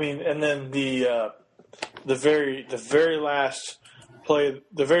 Yeah, I mean, and then the very last play,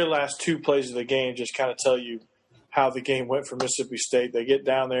 the very last 2 plays of the game just kind of tell you how the game went for Mississippi State. They get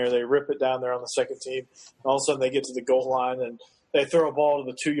down there, they rip it down there on the second team, and all of a sudden they get to the goal line and they throw a ball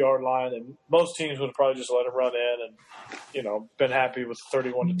to the 2-yard line, and most teams would have probably just let them run in and, been happy with the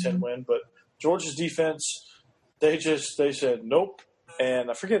 31-10 win. But Georgia's defense, they said nope, and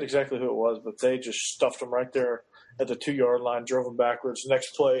I forget exactly who it was, but they just stuffed them right there at the 2-yard line, drove them backwards.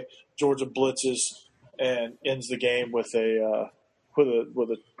 Next play, Georgia blitzes and ends the game with a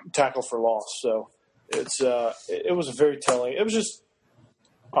tackle for loss. So it was very telling. It was just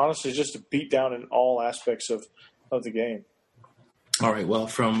honestly just a beat down in all aspects of the game. All right. Well,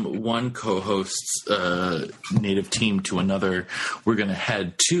 from one co-host's native team to another, we're going to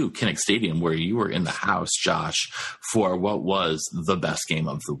head to Kinnick Stadium, where you were in the house, Josh, for what was the best game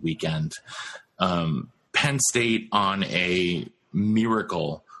of the weekend. Penn State on a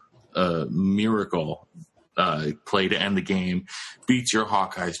miracle play to end the game, beats your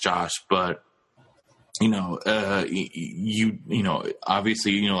Hawkeyes, Josh. But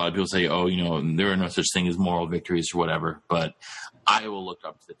obviously, a lot of people say, there are no such thing as moral victories or whatever. But Iowa looked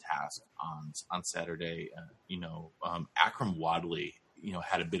up to the task on Saturday. Akram Wadley,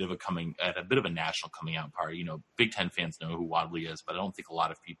 had a bit of a national coming out party. Big Ten fans know who Wadley is, but I don't think a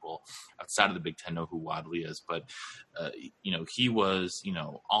lot of people outside of the Big Ten know who Wadley is. But he was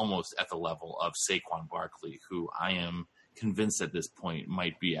almost at the level of Saquon Barkley, who I am convinced at this point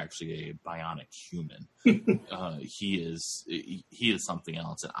might be actually a bionic human. He is something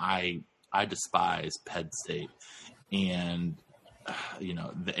else, and I despise Penn State, and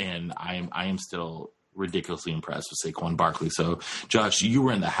and I am still ridiculously impressed with Saquon Barkley. So, Josh, you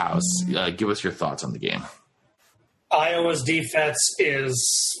were in the house. Give us your thoughts on the game. Iowa's defense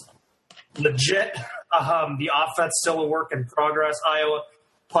is legit. The offense still a work in progress. Iowa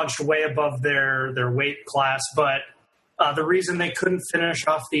punched way above their weight class, but the reason they couldn't finish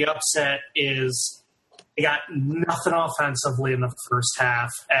off the upset is they got nothing offensively in the first half.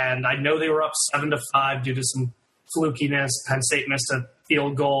 And I know they were up 7-5 due to some flukiness. Penn State missed a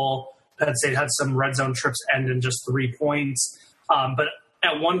field goal. Penn State had some red zone trips end in just 3 points. But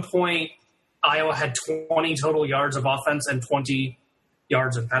at one point, Iowa had 20 total yards of offense and 20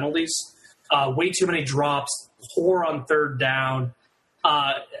 yards of penalties. Way too many drops, poor on third down.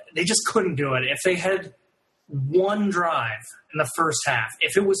 They just couldn't do it. If they had one drive in the first half,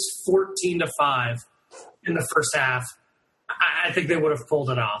 if it was 14-5 in the first half, I think they would have pulled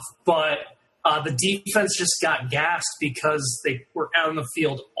it off. But The defense just got gassed because they were out on the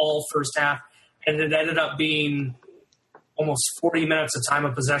field all first half, and it ended up being almost 40 minutes of time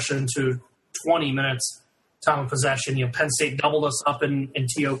of possession to 20 minutes time of possession. Penn State doubled us up in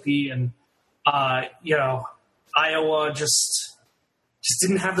TOP, and Iowa just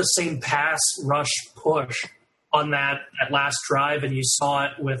didn't have the same pass rush push on that last drive, and you saw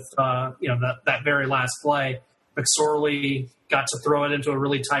it with that very last play. McSorley got to throw it into a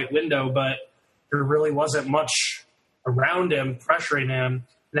really tight window, but there really wasn't much around him pressuring him.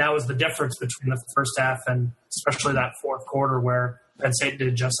 And that was the difference between the first half and especially that fourth quarter where Penn State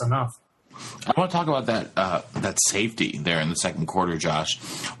did just enough. I want to talk about that safety there in the second quarter, Josh.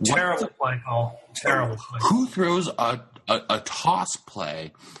 Terrible play call. Terrible play. Who throws a toss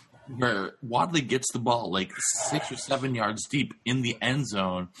play where Wadley gets the ball like 6 or 7 yards deep in the end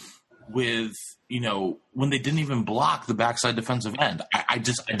zone with, when they didn't even block the backside defensive end? I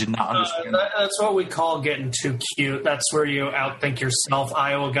did not understand that. That's what we call getting too cute. That's where you outthink yourself.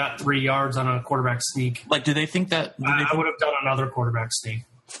 Iowa got 3 yards on a quarterback sneak. Like, do they think that? I would have done another quarterback sneak.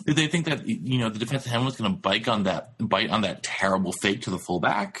 Did they think that the defensive end was going to bite on that terrible fake to the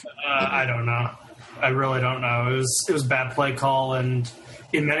fullback? I don't know. I really don't know. It was bad play call, and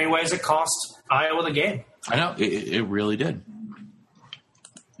in many ways, it cost Iowa the game. I know it really did.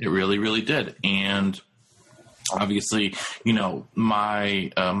 It really, really did, and obviously,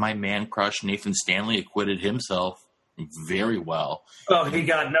 my man crush Nathan Stanley acquitted himself very well. Oh, he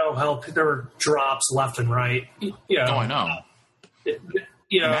got no help. There were drops left and right. Oh, I know.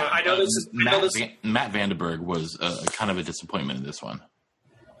 Matt Vandenberg was kind of a disappointment in this one.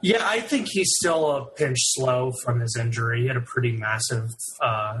 Yeah, I think he's still a pinch slow from his injury. He had a pretty massive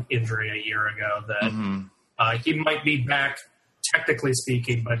injury a year ago that he might be back, technically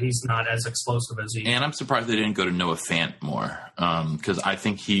speaking, but he's not as explosive as he is. And I'm surprised they didn't go to Noah Fant more because I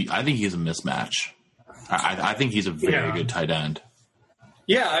think he's a mismatch. I think he's a very good tight end.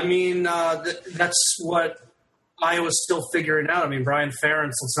 Yeah, I mean, that's what Iowa's still figuring out. I mean, Brian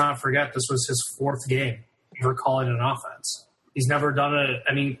Ferentz, let's not forget, this was his fourth game ever calling an offense. He's never done it at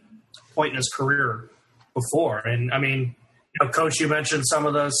any point in his career before. And, I mean, Coach, you mentioned some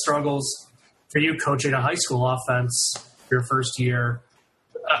of the struggles for you coaching a high school offense your first year.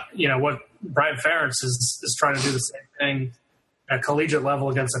 What Brian Ferentz is trying to do the same thing at collegiate level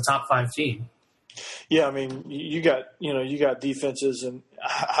against a top 5 team. Yeah, I mean, you got defenses, and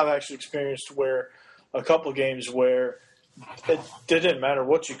I've actually experienced a couple games where it didn't matter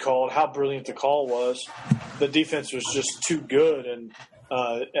what you called, how brilliant the call was. The defense was just too good, and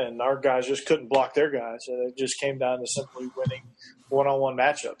our guys just couldn't block their guys. And it just came down to simply winning one-on-one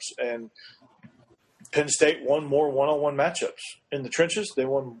matchups. And Penn State won more one-on-one matchups in the trenches. They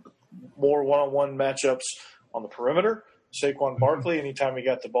won more one-on-one matchups on the perimeter. Saquon Barkley, anytime he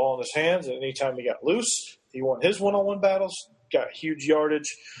got the ball in his hands and anytime he got loose, he won his one-on-one battles, got huge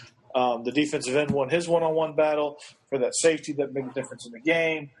yardage. The defensive end won his one-on-one battle for that safety that made a difference in the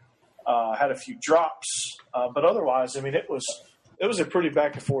game. Had a few drops, but otherwise, I mean, it was a pretty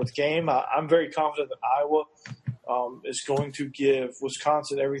back-and-forth game. I'm very confident that Iowa is going to give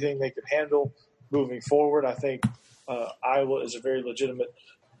Wisconsin everything they can handle moving forward. I think Iowa is a very legitimate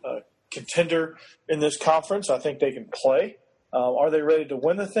contender in this conference. I think they can play. Are they ready to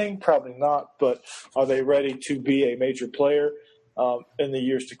win the thing? Probably not, but are they ready to be a major player in the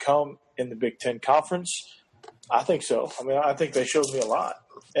years to come in the Big Ten Conference? I think so. I mean, I think they showed me a lot.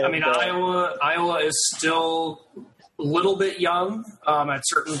 And, Iowa is still a little bit young at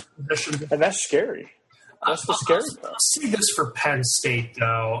certain positions. And that's scary. That's the scary part. I'll see this for Penn State,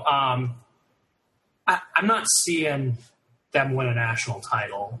 though. I'm not seeing them win a national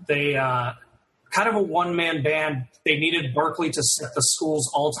title. They kind of a one-man band. They needed Barkley to set the school's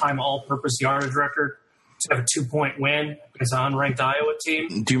all-time all-purpose yardage record to have a 2-point win against an unranked Iowa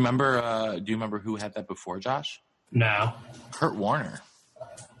team. Do you remember who had that before, Josh? No. Kurt Warner.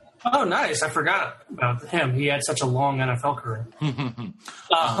 Oh, nice. I forgot about him. He had such a long NFL career.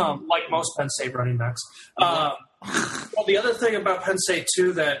 Like most Penn State running backs. Well, the other thing about Penn State,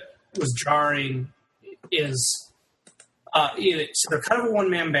 too, that was jarring is so they're kind of a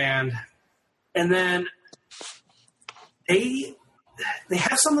one-man band, and then they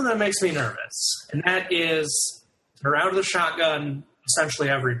have something that makes me nervous, and that is they're out of the shotgun essentially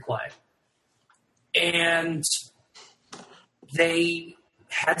every play. And they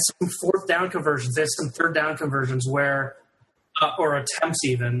had some fourth down conversions. They had some third down conversions where, or attempts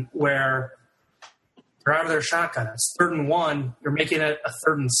even, where they're out of their shotgun. It's 3rd and 1. You're making it a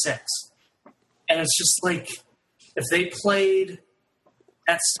 3rd and 6. And it's just like, if they played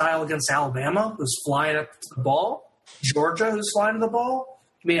that style against Alabama, who's flying up to the ball, Georgia, who's flying to the ball,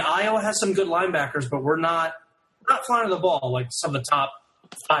 I mean, Iowa has some good linebackers, but we're not flying the ball like some of the top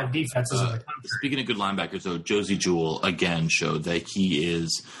 5 defenses in the country. Speaking of good linebackers, though, Josie Jewell again showed that he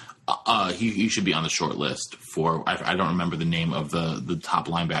is he should be on the short list for I don't remember the name of the top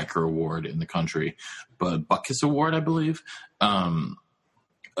linebacker award in the country, but Butkus Award, I believe. That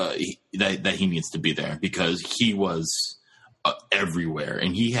he needs to be there because he was everywhere,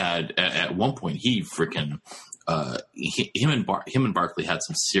 and he had at one point he freaking him and Barkley had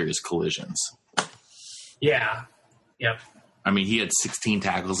some serious collisions. Yeah. Yep. I mean, he had 16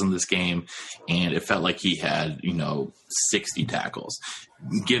 tackles in this game, and it felt like he had, 60 tackles.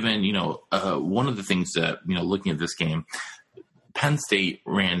 Given, one of the things that, looking at this game, Penn State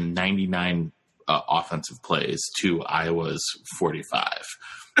ran 99 offensive plays to Iowa's 45.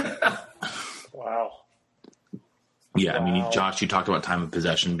 Wow. Yeah, I mean, Josh, you talked about time of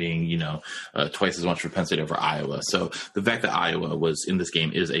possession being, twice as much for Penn State over Iowa. So the fact that Iowa was in this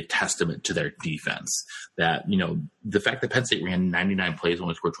game is a testament to their defense. That, the fact that Penn State ran 99 plays and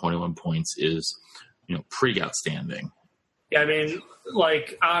only scored 21 points is, pretty outstanding. Yeah, I mean,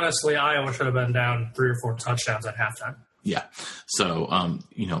 honestly, Iowa should have been down 3 or 4 touchdowns at halftime. Yeah. So,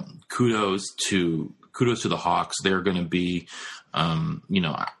 kudos to the Hawks. They're going to be,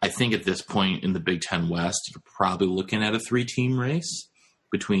 I think at this point in the Big Ten West, you're probably looking at a 3-team race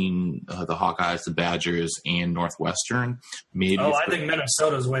between the Hawkeyes, the Badgers, and Northwestern. Maybe. Oh, I think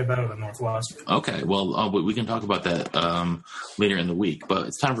Minnesota's way better than Northwestern. Okay, well, we can talk about that later in the week. But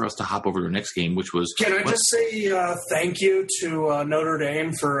it's time for us to hop over to our next game, which was. Can I just say thank you to Notre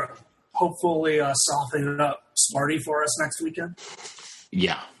Dame for hopefully softening up Smarty for us next weekend?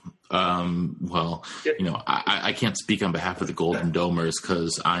 Yeah. I can't speak on behalf of the Golden Domers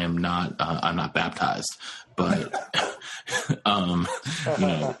because I'm not baptized, but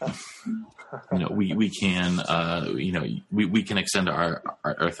we can we can extend our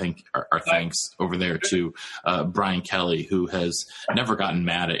thanks over there to Brian Kelly, who has never gotten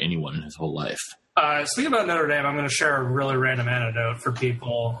mad at anyone in his whole life. Speaking about Notre Dame, I'm going to share a really random anecdote for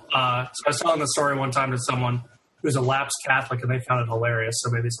people. So I was telling the story one time to someone who's a lapsed Catholic, and they found it hilarious, so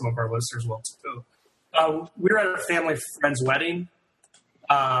maybe some of our listeners will too. We were at a family friend's wedding.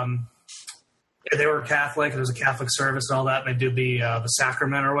 They were Catholic. There was a Catholic service and all that, and they do the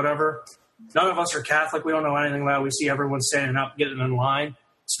sacrament or whatever. None of us are Catholic. We don't know anything about it. We see everyone standing up, getting in line.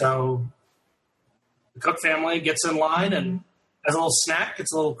 So the Cook family gets in line and has a little snack,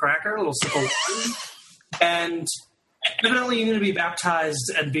 gets a little cracker, a little sip of wine, and evidently you need to be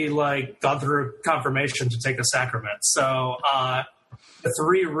baptized and be gone through confirmation to take the sacrament. So the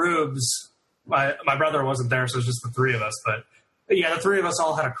 3 rubes, my brother wasn't there, so it was just the 3 of us. But yeah, the 3 of us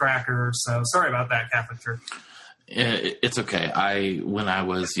all had a cracker. So sorry about that, Catholic Church. It's okay. When I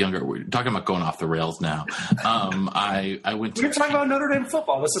was younger, we're talking about going off the rails now. I went to. We're talking about Notre Dame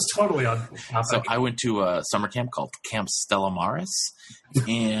football. This is totally on. So I went to a summer camp called Camp Stella Maris,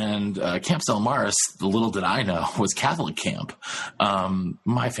 and Camp Stella Maris, little did I know, was Catholic camp.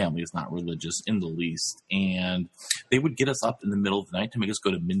 My family is not religious in the least, and they would get us up in the middle of the night to make us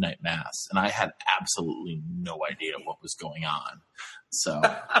go to midnight mass, and I had absolutely no idea what was going on. So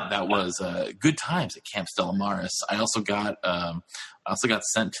that was good times at Camp Stella Maris. I also got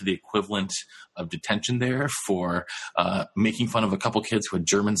sent to the equivalent of detention there for making fun of a couple kids who had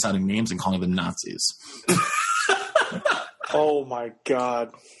German-sounding names and calling them Nazis. Oh my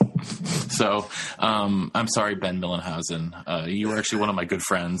God! So I'm sorry, Ben Millenhausen. You were actually one of my good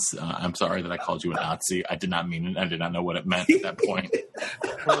friends. I'm sorry that I called you a Nazi. I did not mean it. I did not know what it meant at that point.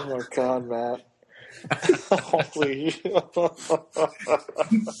 Oh my God, Matt. Holy.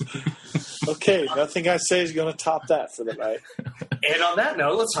 Okay, nothing I say is going to top that for the night. And on that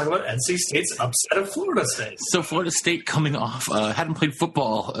note, let's talk about NC State's upset of Florida State. So Florida State coming off, hadn't played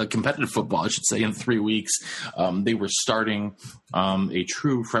football, competitive football, I should say, in 3 weeks. They were starting a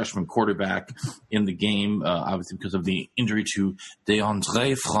true freshman quarterback in the game, obviously because of the injury to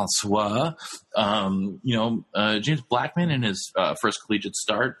DeAndre Francois. James Blackman in his first collegiate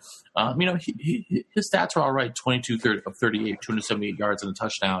start. His stats are all right, 22 of 38, 278 yards and a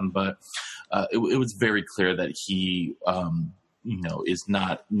touchdown, but it was very clear that he, is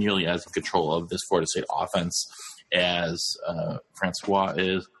not nearly as in control of this Florida State offense as Francois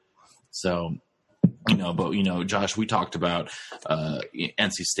is. So, Josh, we talked about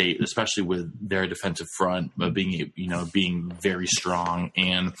NC State, especially with their defensive front being very strong,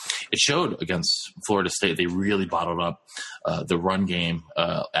 and it showed against Florida State. They really bottled up the run game.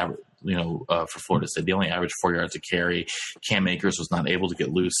 For Florida State, they only averaged 4 yards a carry. Cam Akers was not able to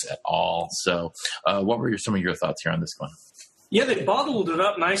get loose at all. So, what were some of your thoughts here on this one? Yeah, they bottled it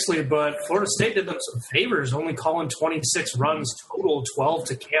up nicely, but Florida State did them some favors, only calling 26 runs total, 12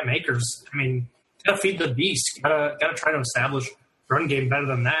 to Cam Akers. I mean, got to feed the beast. Got to try to establish run game better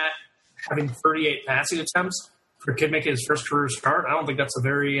than that. Having 38 passing attempts for a kid making his first career start, I don't think that's a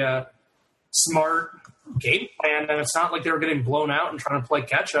very smart game plan. And it's not like they were getting blown out and trying to play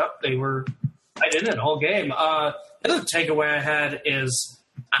catch up. They were right in it all game. The other takeaway I had is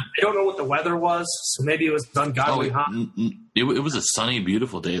I don't know what the weather was, so maybe it was ungodly hot. It was a sunny,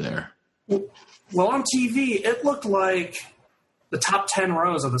 beautiful day there. Well, on TV, it looked like the top 10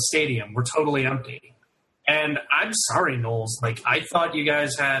 rows of the stadium were totally empty. And I'm sorry, Knowles. Like, I thought you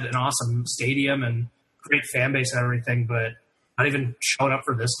guys had an awesome stadium and great fan base and everything, but not even showing up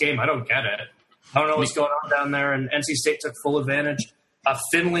for this game. I don't get it. I don't know what's going on down there, and NC State took full advantage.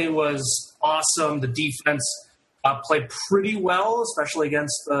 Finley was awesome. The defense played pretty well, especially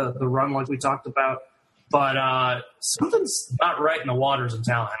against the run like we talked about. But something's not right in the waters in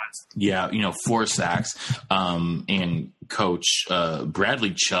Tallahassee. Yeah, 4 sacks. And Coach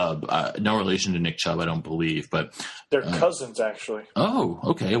Bradley Chubb, no relation to Nick Chubb, I don't believe, but they're cousins actually. Oh,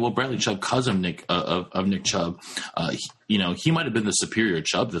 okay. Well, Bradley Chubb, cousin of Nick Chubb, he might have been the superior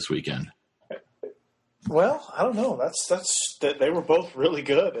Chubb this weekend. Well, I don't know. That's they were both really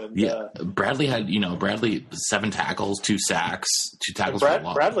good. And, yeah, Bradley had 7 tackles, 2 sacks, 2 tackles.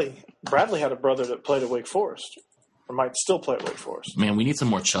 Bradley had a brother that played at Wake Forest, or might still play at Wake Forest. Man, we need some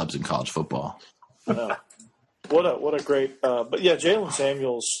more Chubbs in college football. I know. What a great. But yeah, Jalen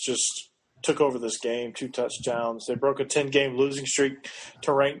Samuels just took over this game, 2 touchdowns. They broke a 10-game losing streak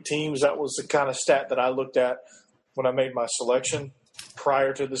to ranked teams. That was the kind of stat that I looked at when I made my selection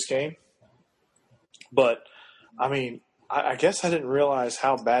prior to this game. But, I mean, I guess I didn't realize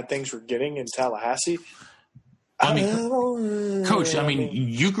how bad things were getting in Tallahassee. Coach,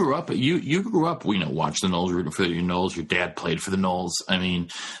 you grew up, watched the Noles, rooting for your Noles. Your dad played for the Noles. I mean,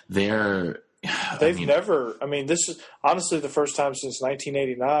 this is honestly the first time since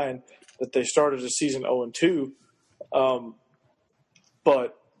 1989 that they started a season 0-2.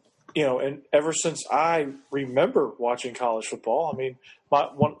 But, and ever since I remember watching college football, I mean,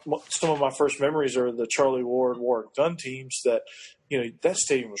 some of my first memories are the Charlie Ward, Warwick Dunn teams that, that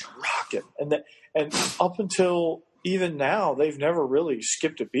stadium was rocking. And up until even now, they've never really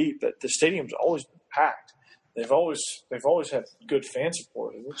skipped a beat. That the stadium's always been packed. They've always had good fan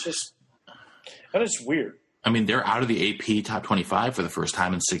support. And it's weird. I mean, they're out of the AP top 25 for the first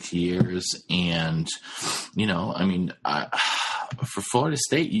time in 6 years. And, for Florida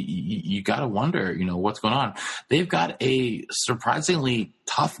State, you got to wonder, what's going on. They've got a surprisingly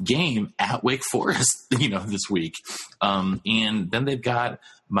tough game at Wake Forest, this week. And then they've got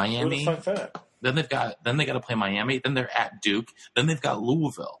Miami. Then they got to play Miami. Then they're at Duke. Then they've got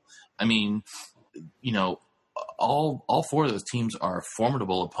Louisville. I mean, all 4 of those teams are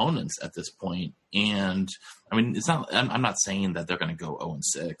formidable opponents at this point. And I mean, I'm not saying that they're going to go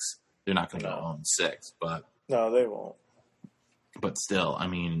 0-6. They're not going to go 0-6, but no, they won't. But still, I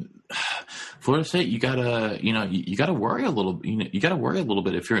mean, Florida State, you gotta worry a little. You gotta worry a little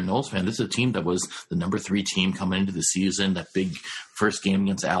bit if you're a Noles fan. This is a team that was the number 3 team coming into the season. That big first game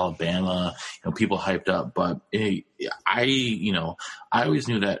against Alabama, people hyped up. But I always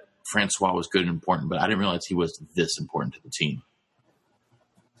knew that Francois was good and important, but I didn't realize he was this important to the team.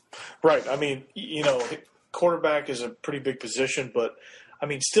 Right. I mean, quarterback is a pretty big position, but I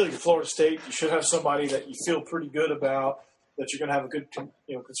mean, still, you're Florida State. You should have somebody that you feel pretty good about. That you're going to have a good,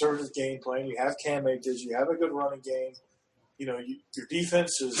 conservative game plan. You have Cam Akers. You have a good running game. Your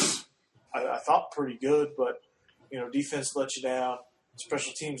defense is, I thought, pretty good, but, defense let you down.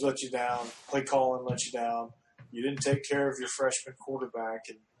 Special teams let you down. Play calling let you down. You didn't take care of your freshman quarterback.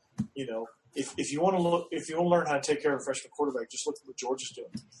 And, if you want to learn how to take care of a freshman quarterback, just look at what Georgia's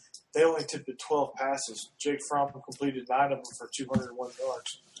doing. They only attempted 12 passes. Jake Fromm completed 9 of them for 201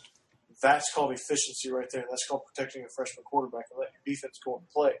 yards. That's called efficiency right there. That's called protecting a freshman quarterback and letting your defense go and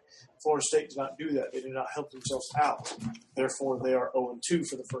play. Florida State does not do that. They do not help themselves out. Therefore, they are 0-2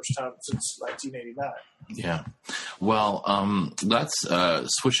 for the first time since 1989. Yeah. Well, let's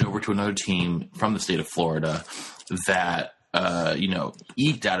switch over to another team from the state of Florida that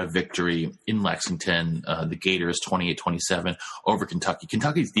eked out a victory in Lexington. The Gators 28-27 over Kentucky.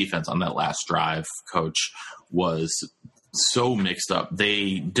 Kentucky's defense on that last drive, Coach, was so mixed up.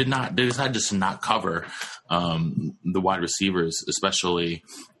 They decided just to not cover the wide receivers, especially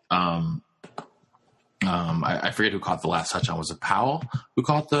I forget who caught the last touchdown. Was it Powell who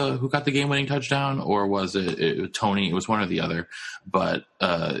got the game winning touchdown, or was it Tony? It was one or the other. But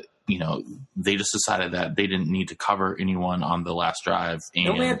they just decided that they didn't need to cover anyone on the last drive. And they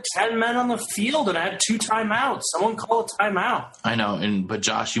only had 10 men on the field and had 2 timeouts. Someone call a timeout. I know, but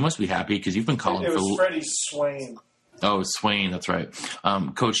Josh, you must be happy because you've been calling it was Freddie Swain. Oh, Swain, that's right.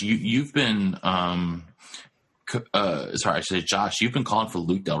 Coach, you've been sorry, I should say, Josh, you've been calling for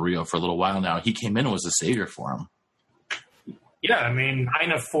Luke Del Rio for a little while now. He came in and was a savior for him. Yeah, I mean,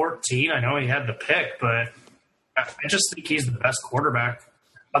 9 of 14. I know he had the pick, but I just think he's the best quarterback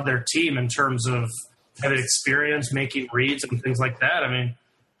of their team in terms of having experience, making reads, and things like that. I mean,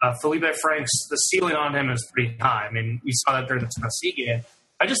 Felipe Franks, the ceiling on him is pretty high. I mean, we saw that during the Tennessee game.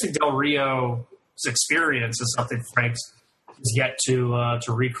 I just think Del Rio's experience is something Franks is yet to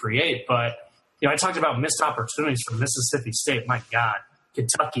recreate. But, I talked about missed opportunities for Mississippi State. My God,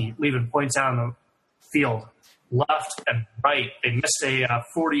 Kentucky leaving points out on the field, left and right. They missed a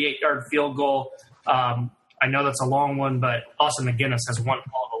 48-yard field goal. I know that's a long one, but Austin McGinnis has one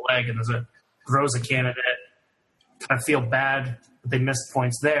ball of a leg and is a Groza candidate. Kind of feel bad that they missed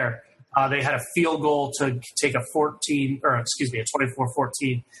points there. They had a field goal to take a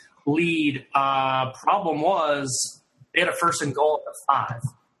 24-14 lead. Problem was they had a first and goal at the 5.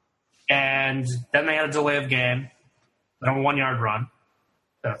 And then they had a delay of game, then a 1-yard run,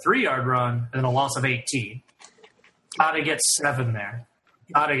 then a 3-yard run, and then a loss of 18. Got to get 7 there.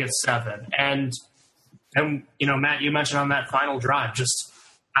 Got to get 7. And Matt, you mentioned on that final drive, just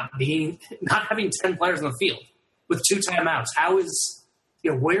not having 10 players on the field with 2 timeouts. How is,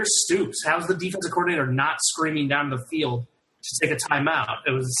 where's Stoops? How's the defensive coordinator not screaming down the field to take a timeout?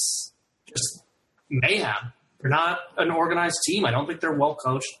 It was just mayhem. They're not an organized team. I don't think they're well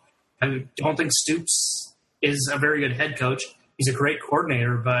coached. I don't think Stoops is a very good head coach. He's a great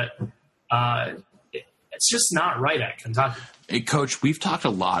coordinator, but it's just not right at Kentucky. Hey, Coach, we've talked a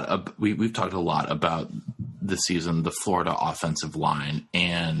lot. We've talked a lot about this season, the Florida offensive line,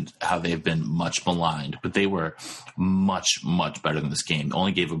 and how they've been much maligned. But they were much, much better than this game.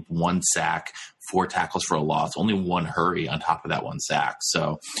 Only gave up 1 sack, 4 tackles for a loss, only 1 hurry on top of that 1 sack.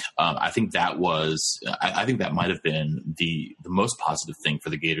 So I think that was. I think that might have been the most positive thing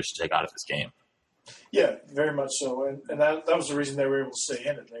for the Gators to take out of this game. Yeah, very much so, and that was the reason they were able to stay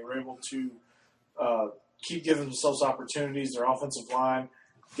in it. They were able to keep giving themselves opportunities. Their offensive line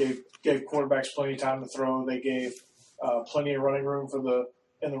gave quarterbacks plenty of time to throw. They gave plenty of running room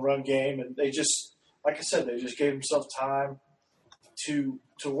in the run game, and they just, like I said, they just gave themselves time to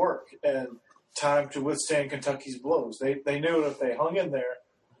work and time to withstand Kentucky's blows. They knew that if they hung in there,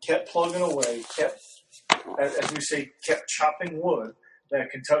 kept plugging away, kept, as we say, kept chopping wood, that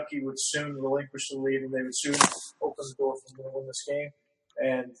Kentucky would soon relinquish the lead and they would soon open the door for them to win this game.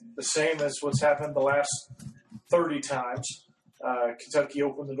 And the same as what's happened the last 30 times, Kentucky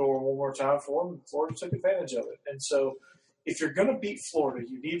opened the door one more time for them, and Florida took advantage of it. And so if you're going to beat Florida,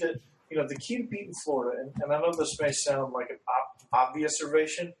 you need to, the key to beating Florida, and I know this may sound like an obvious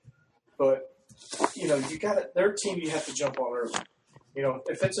observation, but, you got it. Their team you have to jump on early.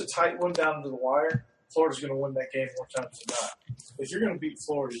 If it's a tight one down to the wire, Florida's going to win that game more times than not. If you're going to beat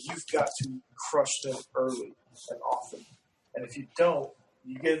Florida, you've got to crush them early and often. And if you don't,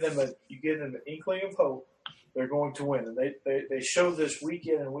 you give them an inkling of hope, they're going to win. And they showed this week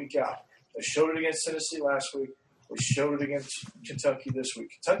in and week out. They showed it against Tennessee last week. They showed it against Kentucky this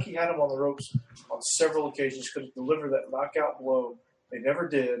week. Kentucky had them on the ropes on several occasions, could have delivered that knockout blow. They never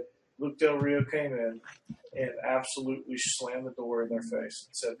did. Luke Del Rio came in and absolutely slammed the door in their face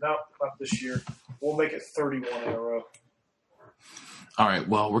and said, no, not this year. We'll make it 31 in a row. All right,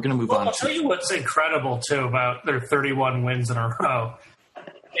 well, we're going to move on. I'll tell you what's incredible, too, about their 31 wins in a row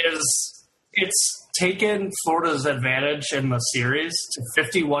is it's taken Florida's advantage in the series to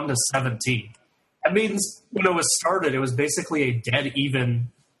 51-17. That means when it was started, it was basically a dead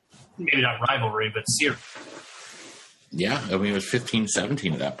even, maybe not rivalry, but series. Yeah, it was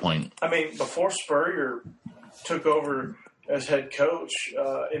 15-17 at that point. Before Spurrier took over as head coach,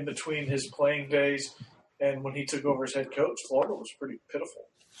 in between his playing days and when he took over as head coach, Florida was pretty pitiful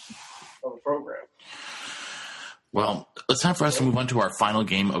of a program. Well, it's time for us to move on to our final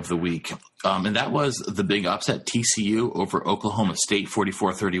game of the week. And that was the big upset, TCU over Oklahoma State,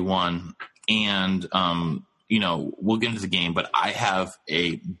 44-31. And, we'll get into the game, but I have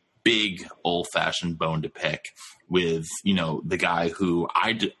a big old-fashioned bone to pick with, the guy who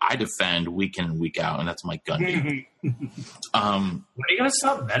I defend week in and week out, and that's Mike Gundy. When are you going to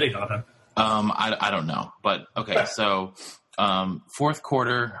stop betting on him? I don't know. But, okay, so fourth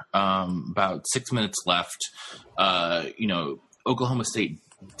quarter, about 6 minutes left. Oklahoma State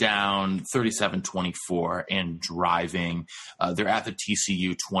down 37-24 and driving. They're at the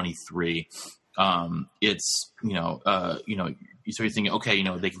TCU 23. It's so you're thinking, okay,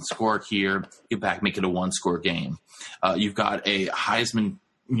 they can score here, get back, make it a 1-score game. You've got a Heisman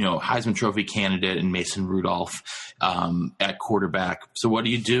Trophy candidate in Mason Rudolph at quarterback. So what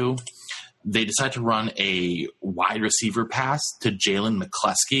do? They decide to run a wide receiver pass to Jalen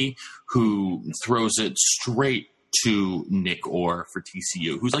McCleskey, who throws it straight to Nick Orr for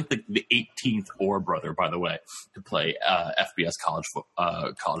TCU, who's like the 18th Orr brother, by the way, to play FBS college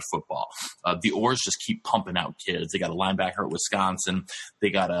football. The Orrs just keep pumping out kids. They got a linebacker at Wisconsin. They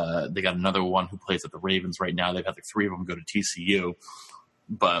got another one who plays at the Ravens right now. They've had like 3 of them go to TCU.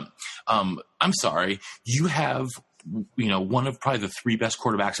 But I'm sorry, you have one of probably the 3 best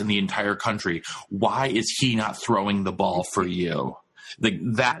quarterbacks in the entire country. Why is he not throwing the ball for you? Like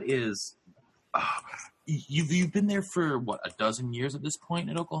that is. You've been there for what, a dozen years at this point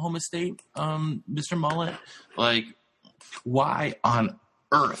at Oklahoma State, Mr. Mullet? Like, why on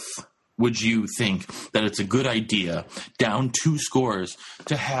earth would you think that it's a good idea down 2 scores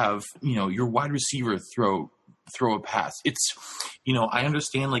to have your wide receiver throw a pass? It's I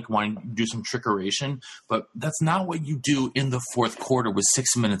understand like wanting to do some trickeration, but that's not what you do in the 4th quarter with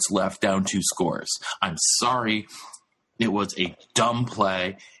 6 minutes left, down 2 scores. I'm sorry, it was a dumb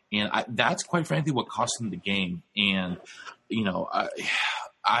play. And that's quite frankly what cost them the game. And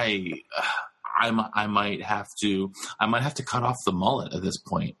I might have to cut off the mullet at this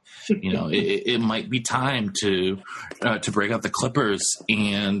point. It might be time to break out the clippers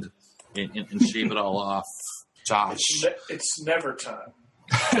and shave it all off. Josh, it's never time.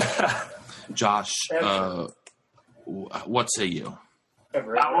 Josh, what say you?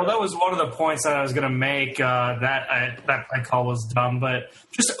 Well, that was one of the points that I was going to make. That play call was dumb, but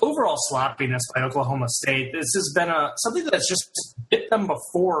just overall sloppiness by Oklahoma State. This has been something that's just hit them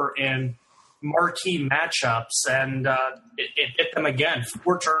before in marquee matchups, and it hit them again.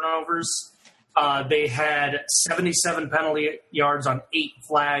 4 turnovers. They had 77 penalty yards on 8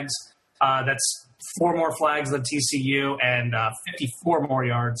 flags. That's 4 more flags than TCU, and 54 more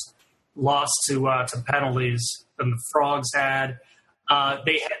yards lost to penalties than the Frogs had.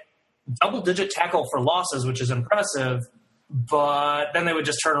 They had double-digit tackle for losses, which is impressive, but then they would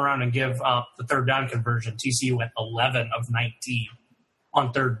just turn around and give up the 3rd down conversion. TCU went 11 of 19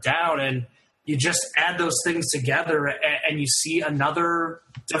 on 3rd down, and you just add those things together, and you see another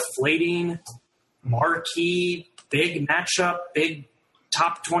deflating, marquee, big matchup, big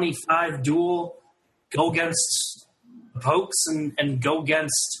top 25 duel go against the Pokes and go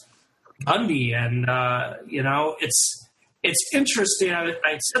against Gundy, and It's interesting.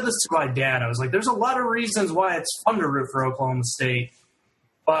 I said this to my dad. I was like, there's a lot of reasons why it's fun to root for Oklahoma State.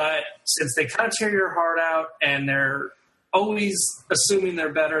 But since they kind of tear your heart out and they're always assuming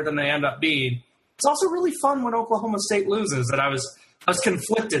they're better than they end up being, it's also really fun when Oklahoma State loses. And I was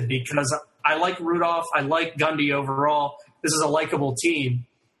conflicted because I like Rudolph. I like Gundy overall. This is a likable team.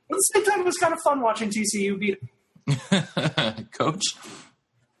 But at the same time, it was kind of fun watching TCU beat them. Coach?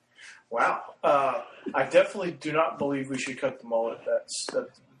 Wow. I definitely do not believe we should cut the mullet. That would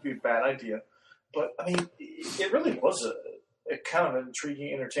be a bad idea. But, I mean, it really was a kind of an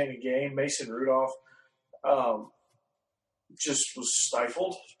intriguing, entertaining game. Mason Rudolph just was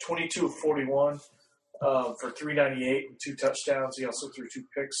stifled. 22 of 41 for 398 and 2 touchdowns. He also threw 2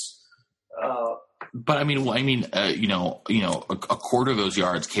 picks. But I mean, a quarter of those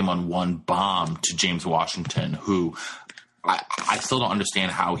yards came on one bomb to James Washington, who I still don't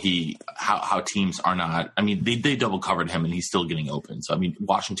understand how teams are not. I mean, they double covered him and he's still getting open. So I mean,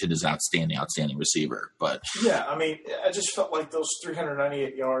 Washington is outstanding receiver. But yeah, I mean, I just felt like those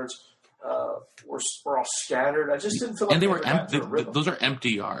 398 yards were all scattered. I just didn't feel like and they were empty. Those are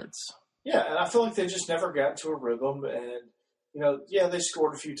empty yards. Yeah, and I feel like they just never got into a rhythm. And they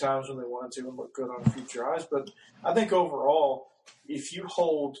scored a few times when they wanted to and looked good on future eyes. But I think overall, if you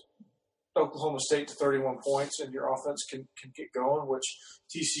hold Oklahoma State to 31 points and your offense can get going, which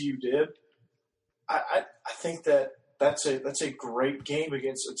TCU did, I think that's a great game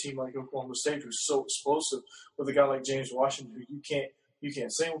against a team like Oklahoma State who's so explosive with a guy like James Washington who you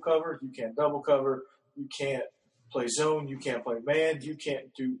can't single cover, you can't double cover, you can't play zone, you can't play man, you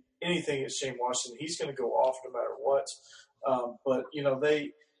can't do anything against James Washington. He's going to go off no matter what. But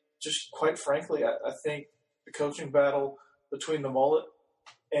they just, quite frankly, I think the coaching battle between the mullet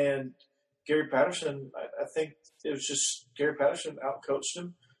and Gary Patterson, I think it was just Gary Patterson outcoached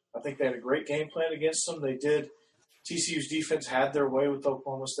him. I think they had a great game plan against them. They did. TCU's defense had their way with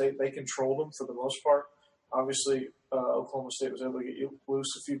Oklahoma State. They controlled them for the most part. Obviously, Oklahoma State was able to get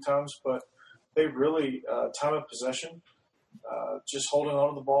loose a few times, but they really, time of possession, just holding on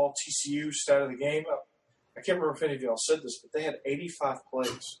to the ball. TCU stat of the game. I can't remember if any of y'all said this, but they had 85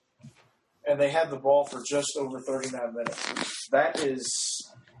 plays. and they had the ball for just over 39 minutes. That's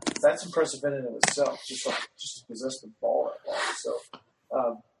impressive in and of itself, just to possess the ball that long.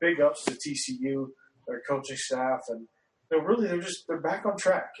 So big ups to TCU, their coaching staff, and they're back on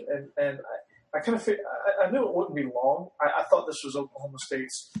track. And I kind of I knew it wouldn't be long. I thought this was Oklahoma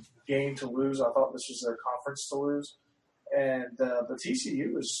State's game to lose. I thought this was their conference to lose. And the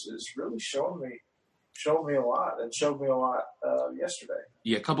TCU is really showing me a lot and showed me a lot yesterday.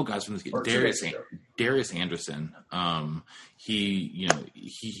 Yeah, a couple guys from this game. Darius Anderson. He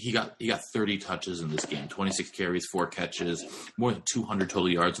got 30 touches in this game, 26 carries, 4 catches, more than 200 total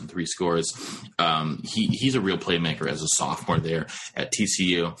yards and 3 scores. He's a real playmaker as a sophomore there at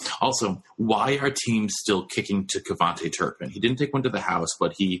TCU. Also, why are teams still kicking to Kevontae Turpin? He didn't take one to the house,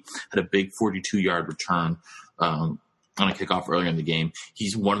 but he had a big 42-yard return on a kickoff earlier in the game.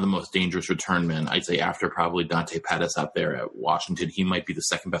 He's one of the most dangerous return men. I'd say after probably Dante Pettis out there at Washington, he might be the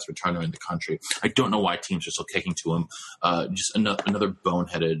second best returner in the country. I don't know why teams are still kicking to him. Just another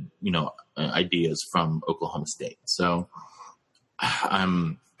boneheaded, ideas from Oklahoma State. So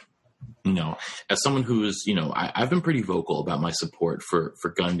I'm, as someone who is, I've been pretty vocal about my support for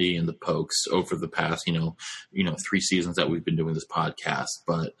Gundy and the Pokes over the past, 3 seasons that we've been doing this podcast.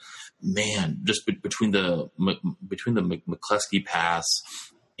 But man, just between the McCleskey pass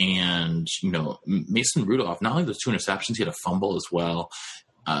and, Mason Rudolph, not only those 2 interceptions, he had a fumble as well.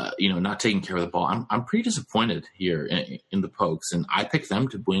 Not taking care of the ball. I'm pretty disappointed here in the Pokes, and I picked them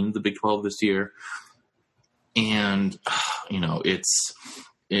to win the Big 12 this year. And,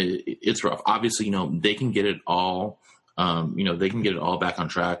 it's rough. Obviously, they can get it all. They can get it all back on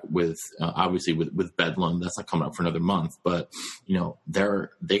track with obviously with Bedlam. That's not coming up for another month, but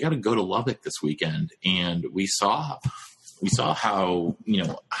they got to go to Lubbock this weekend, and we saw how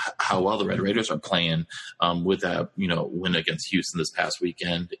how well the Red Raiders are playing with that win against Houston this past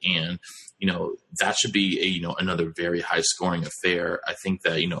weekend, and that should be another very high scoring affair. I think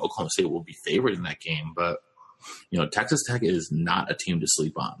that Oklahoma State will be favored in that game, but Texas Tech is not a team to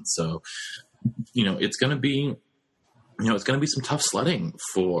sleep on. So it's going to be. It's going to be some tough sledding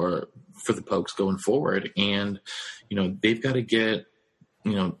for the Pokes going forward, and they've got to get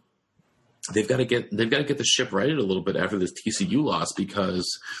the ship righted a little bit after this TCU loss,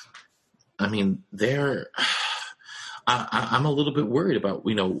 because I'm a little bit worried about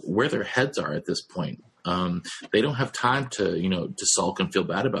where their heads are at this point. They don't have time to sulk and feel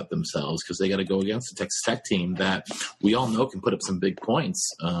bad about themselves, because they got to go against the Texas Tech team that we all know can put up some big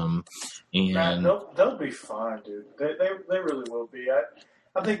points. And they'll be fine, dude. They really will be.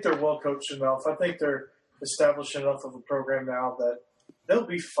 I think they're well coached enough. I think they're established enough of a program now that they'll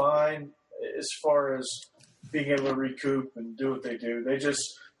be fine as far as being able to recoup and do what they do. They just,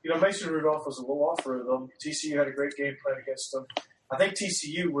 Mason Rudolph was a little off for them. TCU had a great game plan against them. I think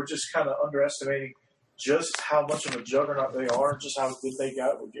TCU were just kind of underestimating just how much of a juggernaut they are, just how good they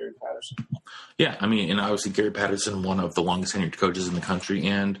got with Gary Patterson. Yeah, and obviously Gary Patterson, one of the longest tenured coaches in the country,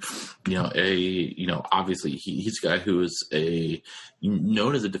 and obviously he's a guy who is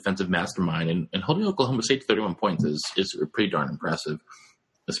known as a defensive mastermind, and holding Oklahoma State to 31 points is pretty darn impressive.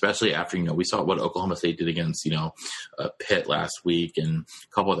 Especially after, we saw what Oklahoma State did against, Pitt last week and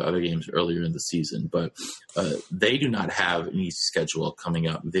a couple of the other games earlier in the season. But they do not have an easy schedule coming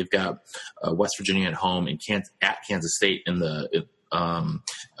up. They've got West Virginia at home and at Kansas State in the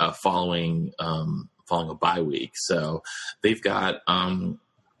following a bye week. So they've got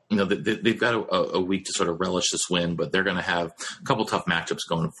they've got a week to sort of relish this win, but they're going to have a couple tough matchups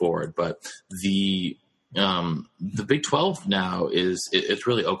going forward. But the Big 12 now it's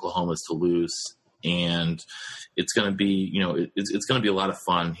really Oklahoma's to lose, and it's going to be it's going to be a lot of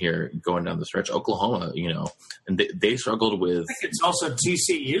fun here going down the stretch. Oklahoma, and they struggled with. I think it's also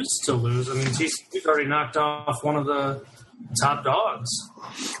TCU's to lose. TCU's already knocked off one of the top dogs.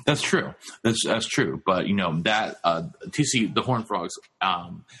 That's true. That's true. But that TCU, the Horned Frogs,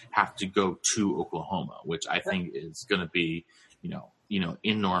 have to go to Oklahoma, which I think is going to be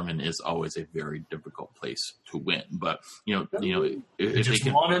in Norman is always a very difficult place to win. But if they just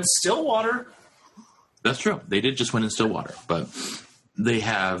won in Stillwater. That's true. They did just win in Stillwater, but they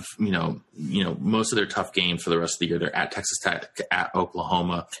have most of their tough games for the rest of the year. They're at Texas Tech, at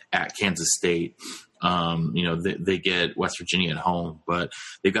Oklahoma, at Kansas State. They get West Virginia at home, but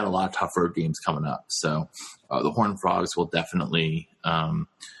they've got a lot of tough road games coming up. So the Horned Frogs will definitely.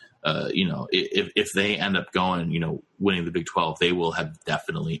 If they end up going, winning the Big 12, they will have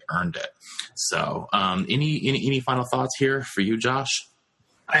definitely earned it. So, any final thoughts here for you, Josh?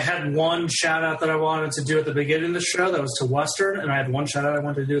 I had one shout out that I wanted to do at the beginning of the show. That was to Western, and I had one shout out I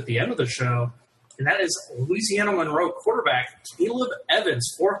wanted to do at the end of the show. and that is Louisiana Monroe quarterback Caleb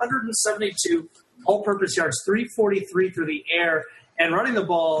Evans, 472 all-purpose yards, 343 through the air, and running the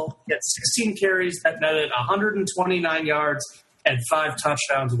ball, he had 16 carries that netted 129 yards and 5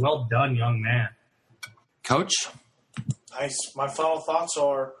 touchdowns. Well done, young man. Coach? Nice. My final thoughts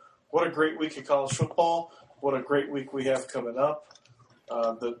are, what a great week of college football. What a great week we have coming up.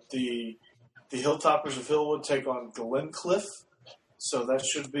 The Hilltoppers of Hillwood take on Glencliff, so that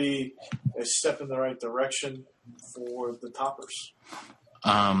should be a step in the right direction for the Toppers.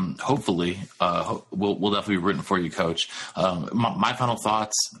 Hopefully, we'll definitely be rooting for you, Coach. My final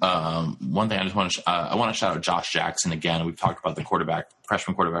thoughts. One thing I just want to shout out Josh Jackson again. We've talked about the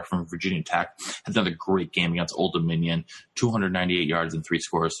freshman quarterback from Virginia Tech. Had another great game against Old Dominion. 298 yards and 3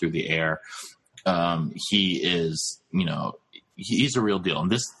 scores through the air. He is, he's a real deal,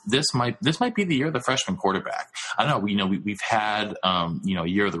 and this might be the year of the freshman quarterback. I don't know. We've had a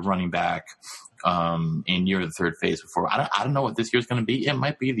year of the running back. In year of the third phase before. I don't know what this year's going to be. It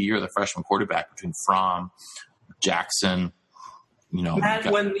might be the year of the freshman quarterback between Fromm, Jackson. Matt,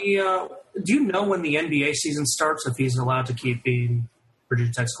 do you know when the NBA season starts? If he's allowed to keep being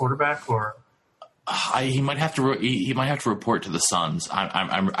Virginia Tech's quarterback, or he might have to. He might have to report to the Suns.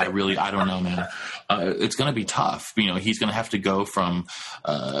 I don't know, man. It's going to be tough. He's going to have to go from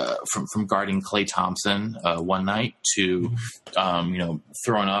guarding Klay Thompson one night to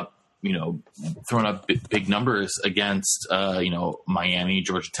throwing up big numbers against, Miami,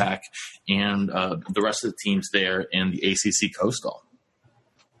 Georgia Tech, and the rest of the teams there in the ACC Coastal.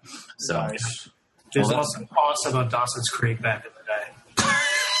 So, nice. There's also awesome on Dawson's Creek back in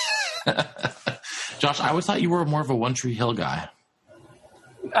the day. Josh, I always thought you were more of a One Tree Hill guy.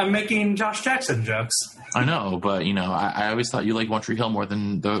 I'm making Josh Jackson jokes. I know, but I always thought you liked One Tree Hill more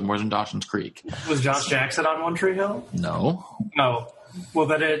than Dawson's Creek. Was Josh Jackson on One Tree Hill? No. Oh. Well,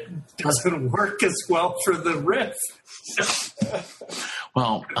 then it doesn't work as well for the riff.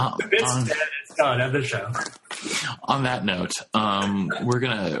 Well, it's dead. It's done. End the show. On that note, we're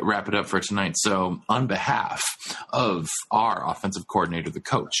going to wrap it up for tonight. So on behalf of our offensive coordinator, the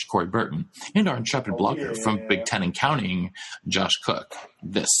coach, Corey Burton, and our intrepid blogger from Big Ten and Counting, Josh Cook,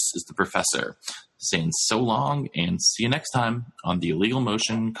 this is the professor saying so long and see you next time on the Illegal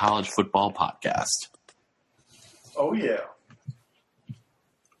Motion College Football Podcast. Oh, yeah.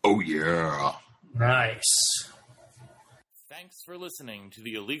 Oh, yeah. Nice. Thanks for listening to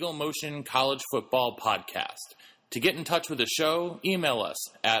the Illegal Motion College Football Podcast. To get in touch with the show, email us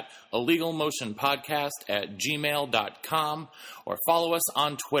at illegalmotionpodcast@gmail.com or follow us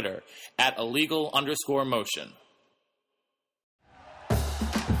on Twitter at illegal_motion.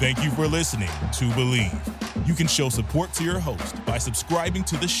 Thank you for listening to Believe. You can show support to your host by subscribing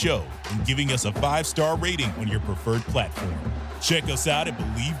to the show and giving us a 5-star rating on your preferred platform. Check us out at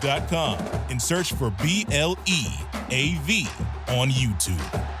Believe.com and search for BLEAV on YouTube.